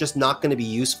categories that's just not going to be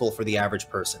useful for the average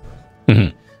person.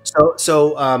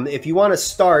 So if you want to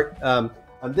start,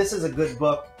 this is a good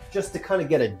book just to kind of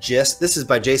get a gist. This is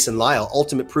by Jason Lisle,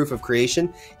 Ultimate Proof of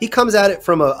Creation. He comes at it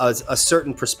from a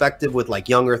certain perspective with like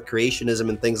young earth creationism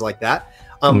and things like that.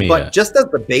 But just as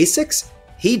the basics,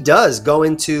 he does go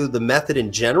into the method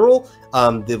in general,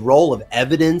 the role of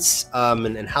evidence,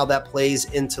 and how that plays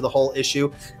into the whole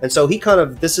issue. And so he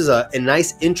this is a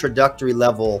nice introductory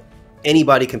level.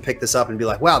 Anybody can pick this up and be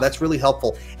like, wow, that's really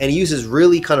helpful. And he uses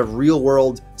really kind of real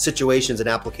world situations and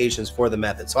applications for the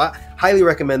method. So I highly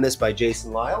recommend this by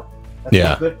Jason Lisle. That's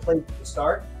a good place to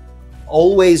start.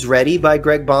 Always Ready by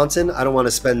Greg Bahnsen. I don't want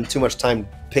to spend too much time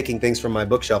picking things from my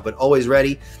bookshelf, but Always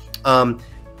Ready.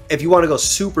 If you want to go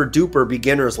super duper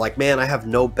beginners, like, man, I have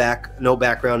no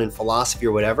background in philosophy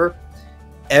or whatever,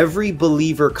 Every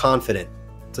Believer Confident.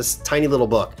 It's a tiny little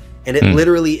book. And it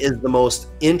literally is the most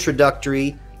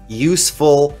introductory,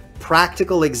 useful,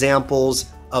 practical examples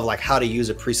of like how to use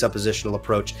a presuppositional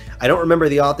approach. I don't remember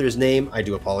the author's name. I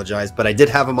do apologize, but I did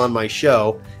have him on my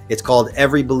show. It's called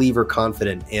Every Believer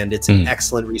Confident, and it's an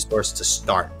excellent resource to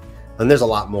start. And there's a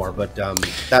lot more, but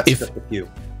that's just a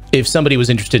few. If somebody was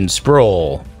interested in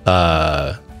Sproul,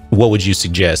 what would you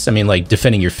suggest? I mean, like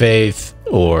Defending Your Faith,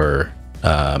 or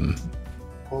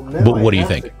what do you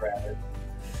think?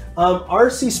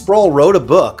 R.C. Sproul wrote a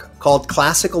book called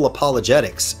Classical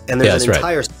Apologetics, and there's an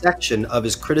entire section of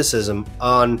his criticism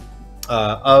on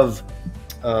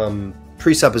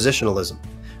presuppositionalism.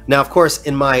 Now, of course,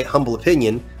 in my humble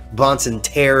opinion, Bahnsen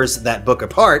tears that book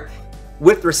apart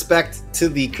with respect to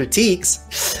the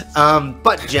critiques.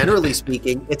 But generally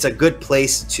speaking, it's a good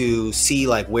place to see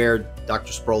like where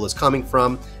Dr. Sproul is coming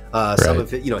from, some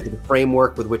of it, the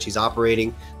framework with which he's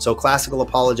operating. So classical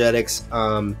apologetics,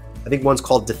 I think one's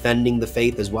called Defending the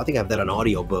Faith as well. I think I have that on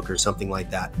audiobook or something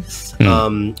like that.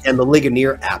 And the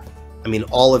Ligonier app. I mean,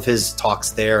 all of his talks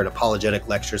there and apologetic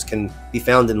lectures can be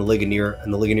found in the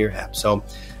Ligonier app. So,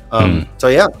 so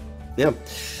yeah.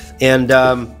 And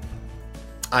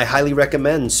I highly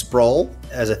recommend Sproul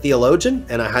as a theologian,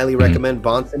 and I highly recommend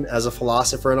Bahnsen as a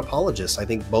philosopher and apologist. I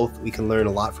think we can learn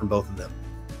a lot from both of them.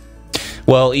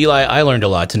 Well, Eli, I learned a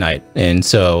lot tonight. And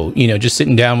so, just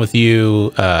sitting down with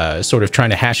you, sort of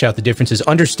trying to hash out the differences,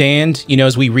 understand,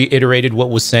 as we reiterated what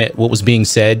was being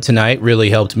said tonight really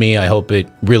helped me. I hope it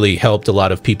really helped a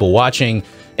lot of people watching.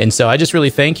 And so I just really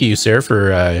thank you, sir,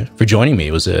 for joining me.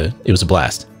 It was a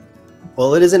blast.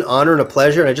 Well, it is an honor and a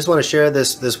pleasure. And I just want to share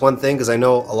this one thing, because I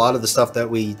know a lot of the stuff that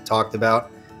we talked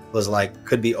about was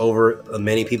could be over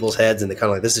many people's heads, and they're kind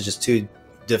of like, this is just too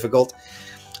difficult.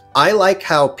 I like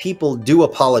how people do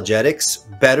apologetics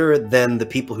better than the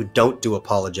people who don't do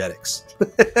apologetics,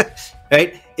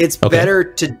 right? It's better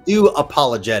to do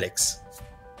apologetics,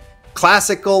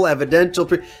 classical, evidential,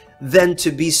 than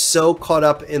to be so caught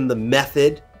up in the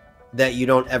method that you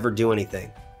don't ever do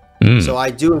anything. So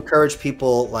I do encourage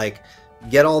people,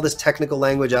 get all this technical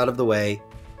language out of the way,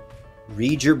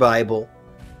 read your Bible,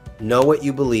 know what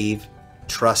you believe,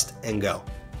 trust, and go.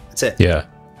 That's it. Yeah.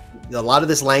 A lot of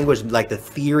this language, like the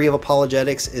theory of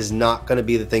apologetics, is not going to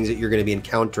be the things that you're going to be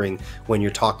encountering when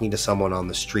you're talking to someone on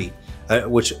the street.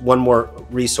 One more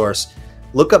resource,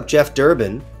 look up Jeff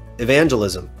Durbin,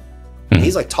 Evangelism.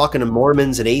 He's talking to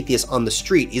Mormons and atheists on the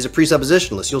street. He's a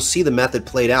presuppositionalist. You'll see the method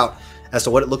played out as to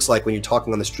what it looks like when you're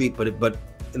talking on the street. But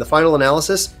in the final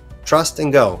analysis, trust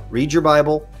and go. Read your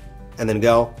Bible and then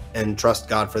go and trust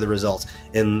God for the results.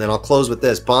 And then I'll close with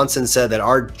this. Bahnsen said that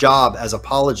our job as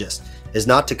apologists is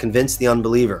not to convince the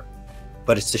unbeliever,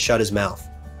 but it's to shut his mouth.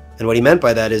 And what he meant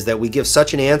by that is that we give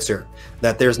such an answer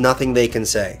that there's nothing they can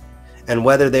say. And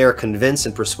whether they are convinced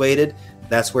and persuaded,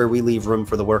 that's where we leave room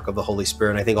for the work of the Holy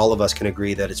Spirit. And I think all of us can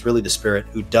agree that it's really the Spirit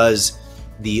who does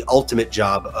the ultimate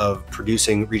job of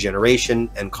producing regeneration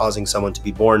and causing someone to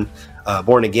be born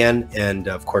again and,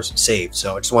 of course, saved.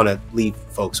 So I just want to leave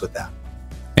folks with that.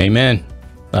 Amen.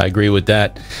 I agree with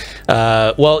that.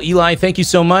 Well, Eli, thank you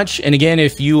so much. And again,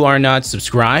 if you are not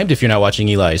subscribed, if you're not watching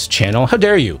Eli's channel, how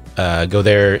dare you go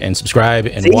there and subscribe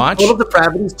and watch. Total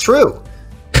depravity is true.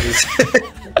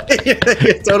 You're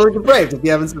totally depraved if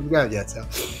you haven't subscribed yet. So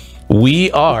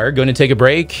we are going to take a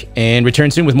break and return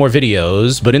soon with more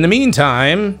videos. But in the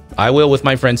meantime, I will, with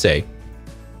my friend, say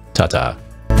ta-ta.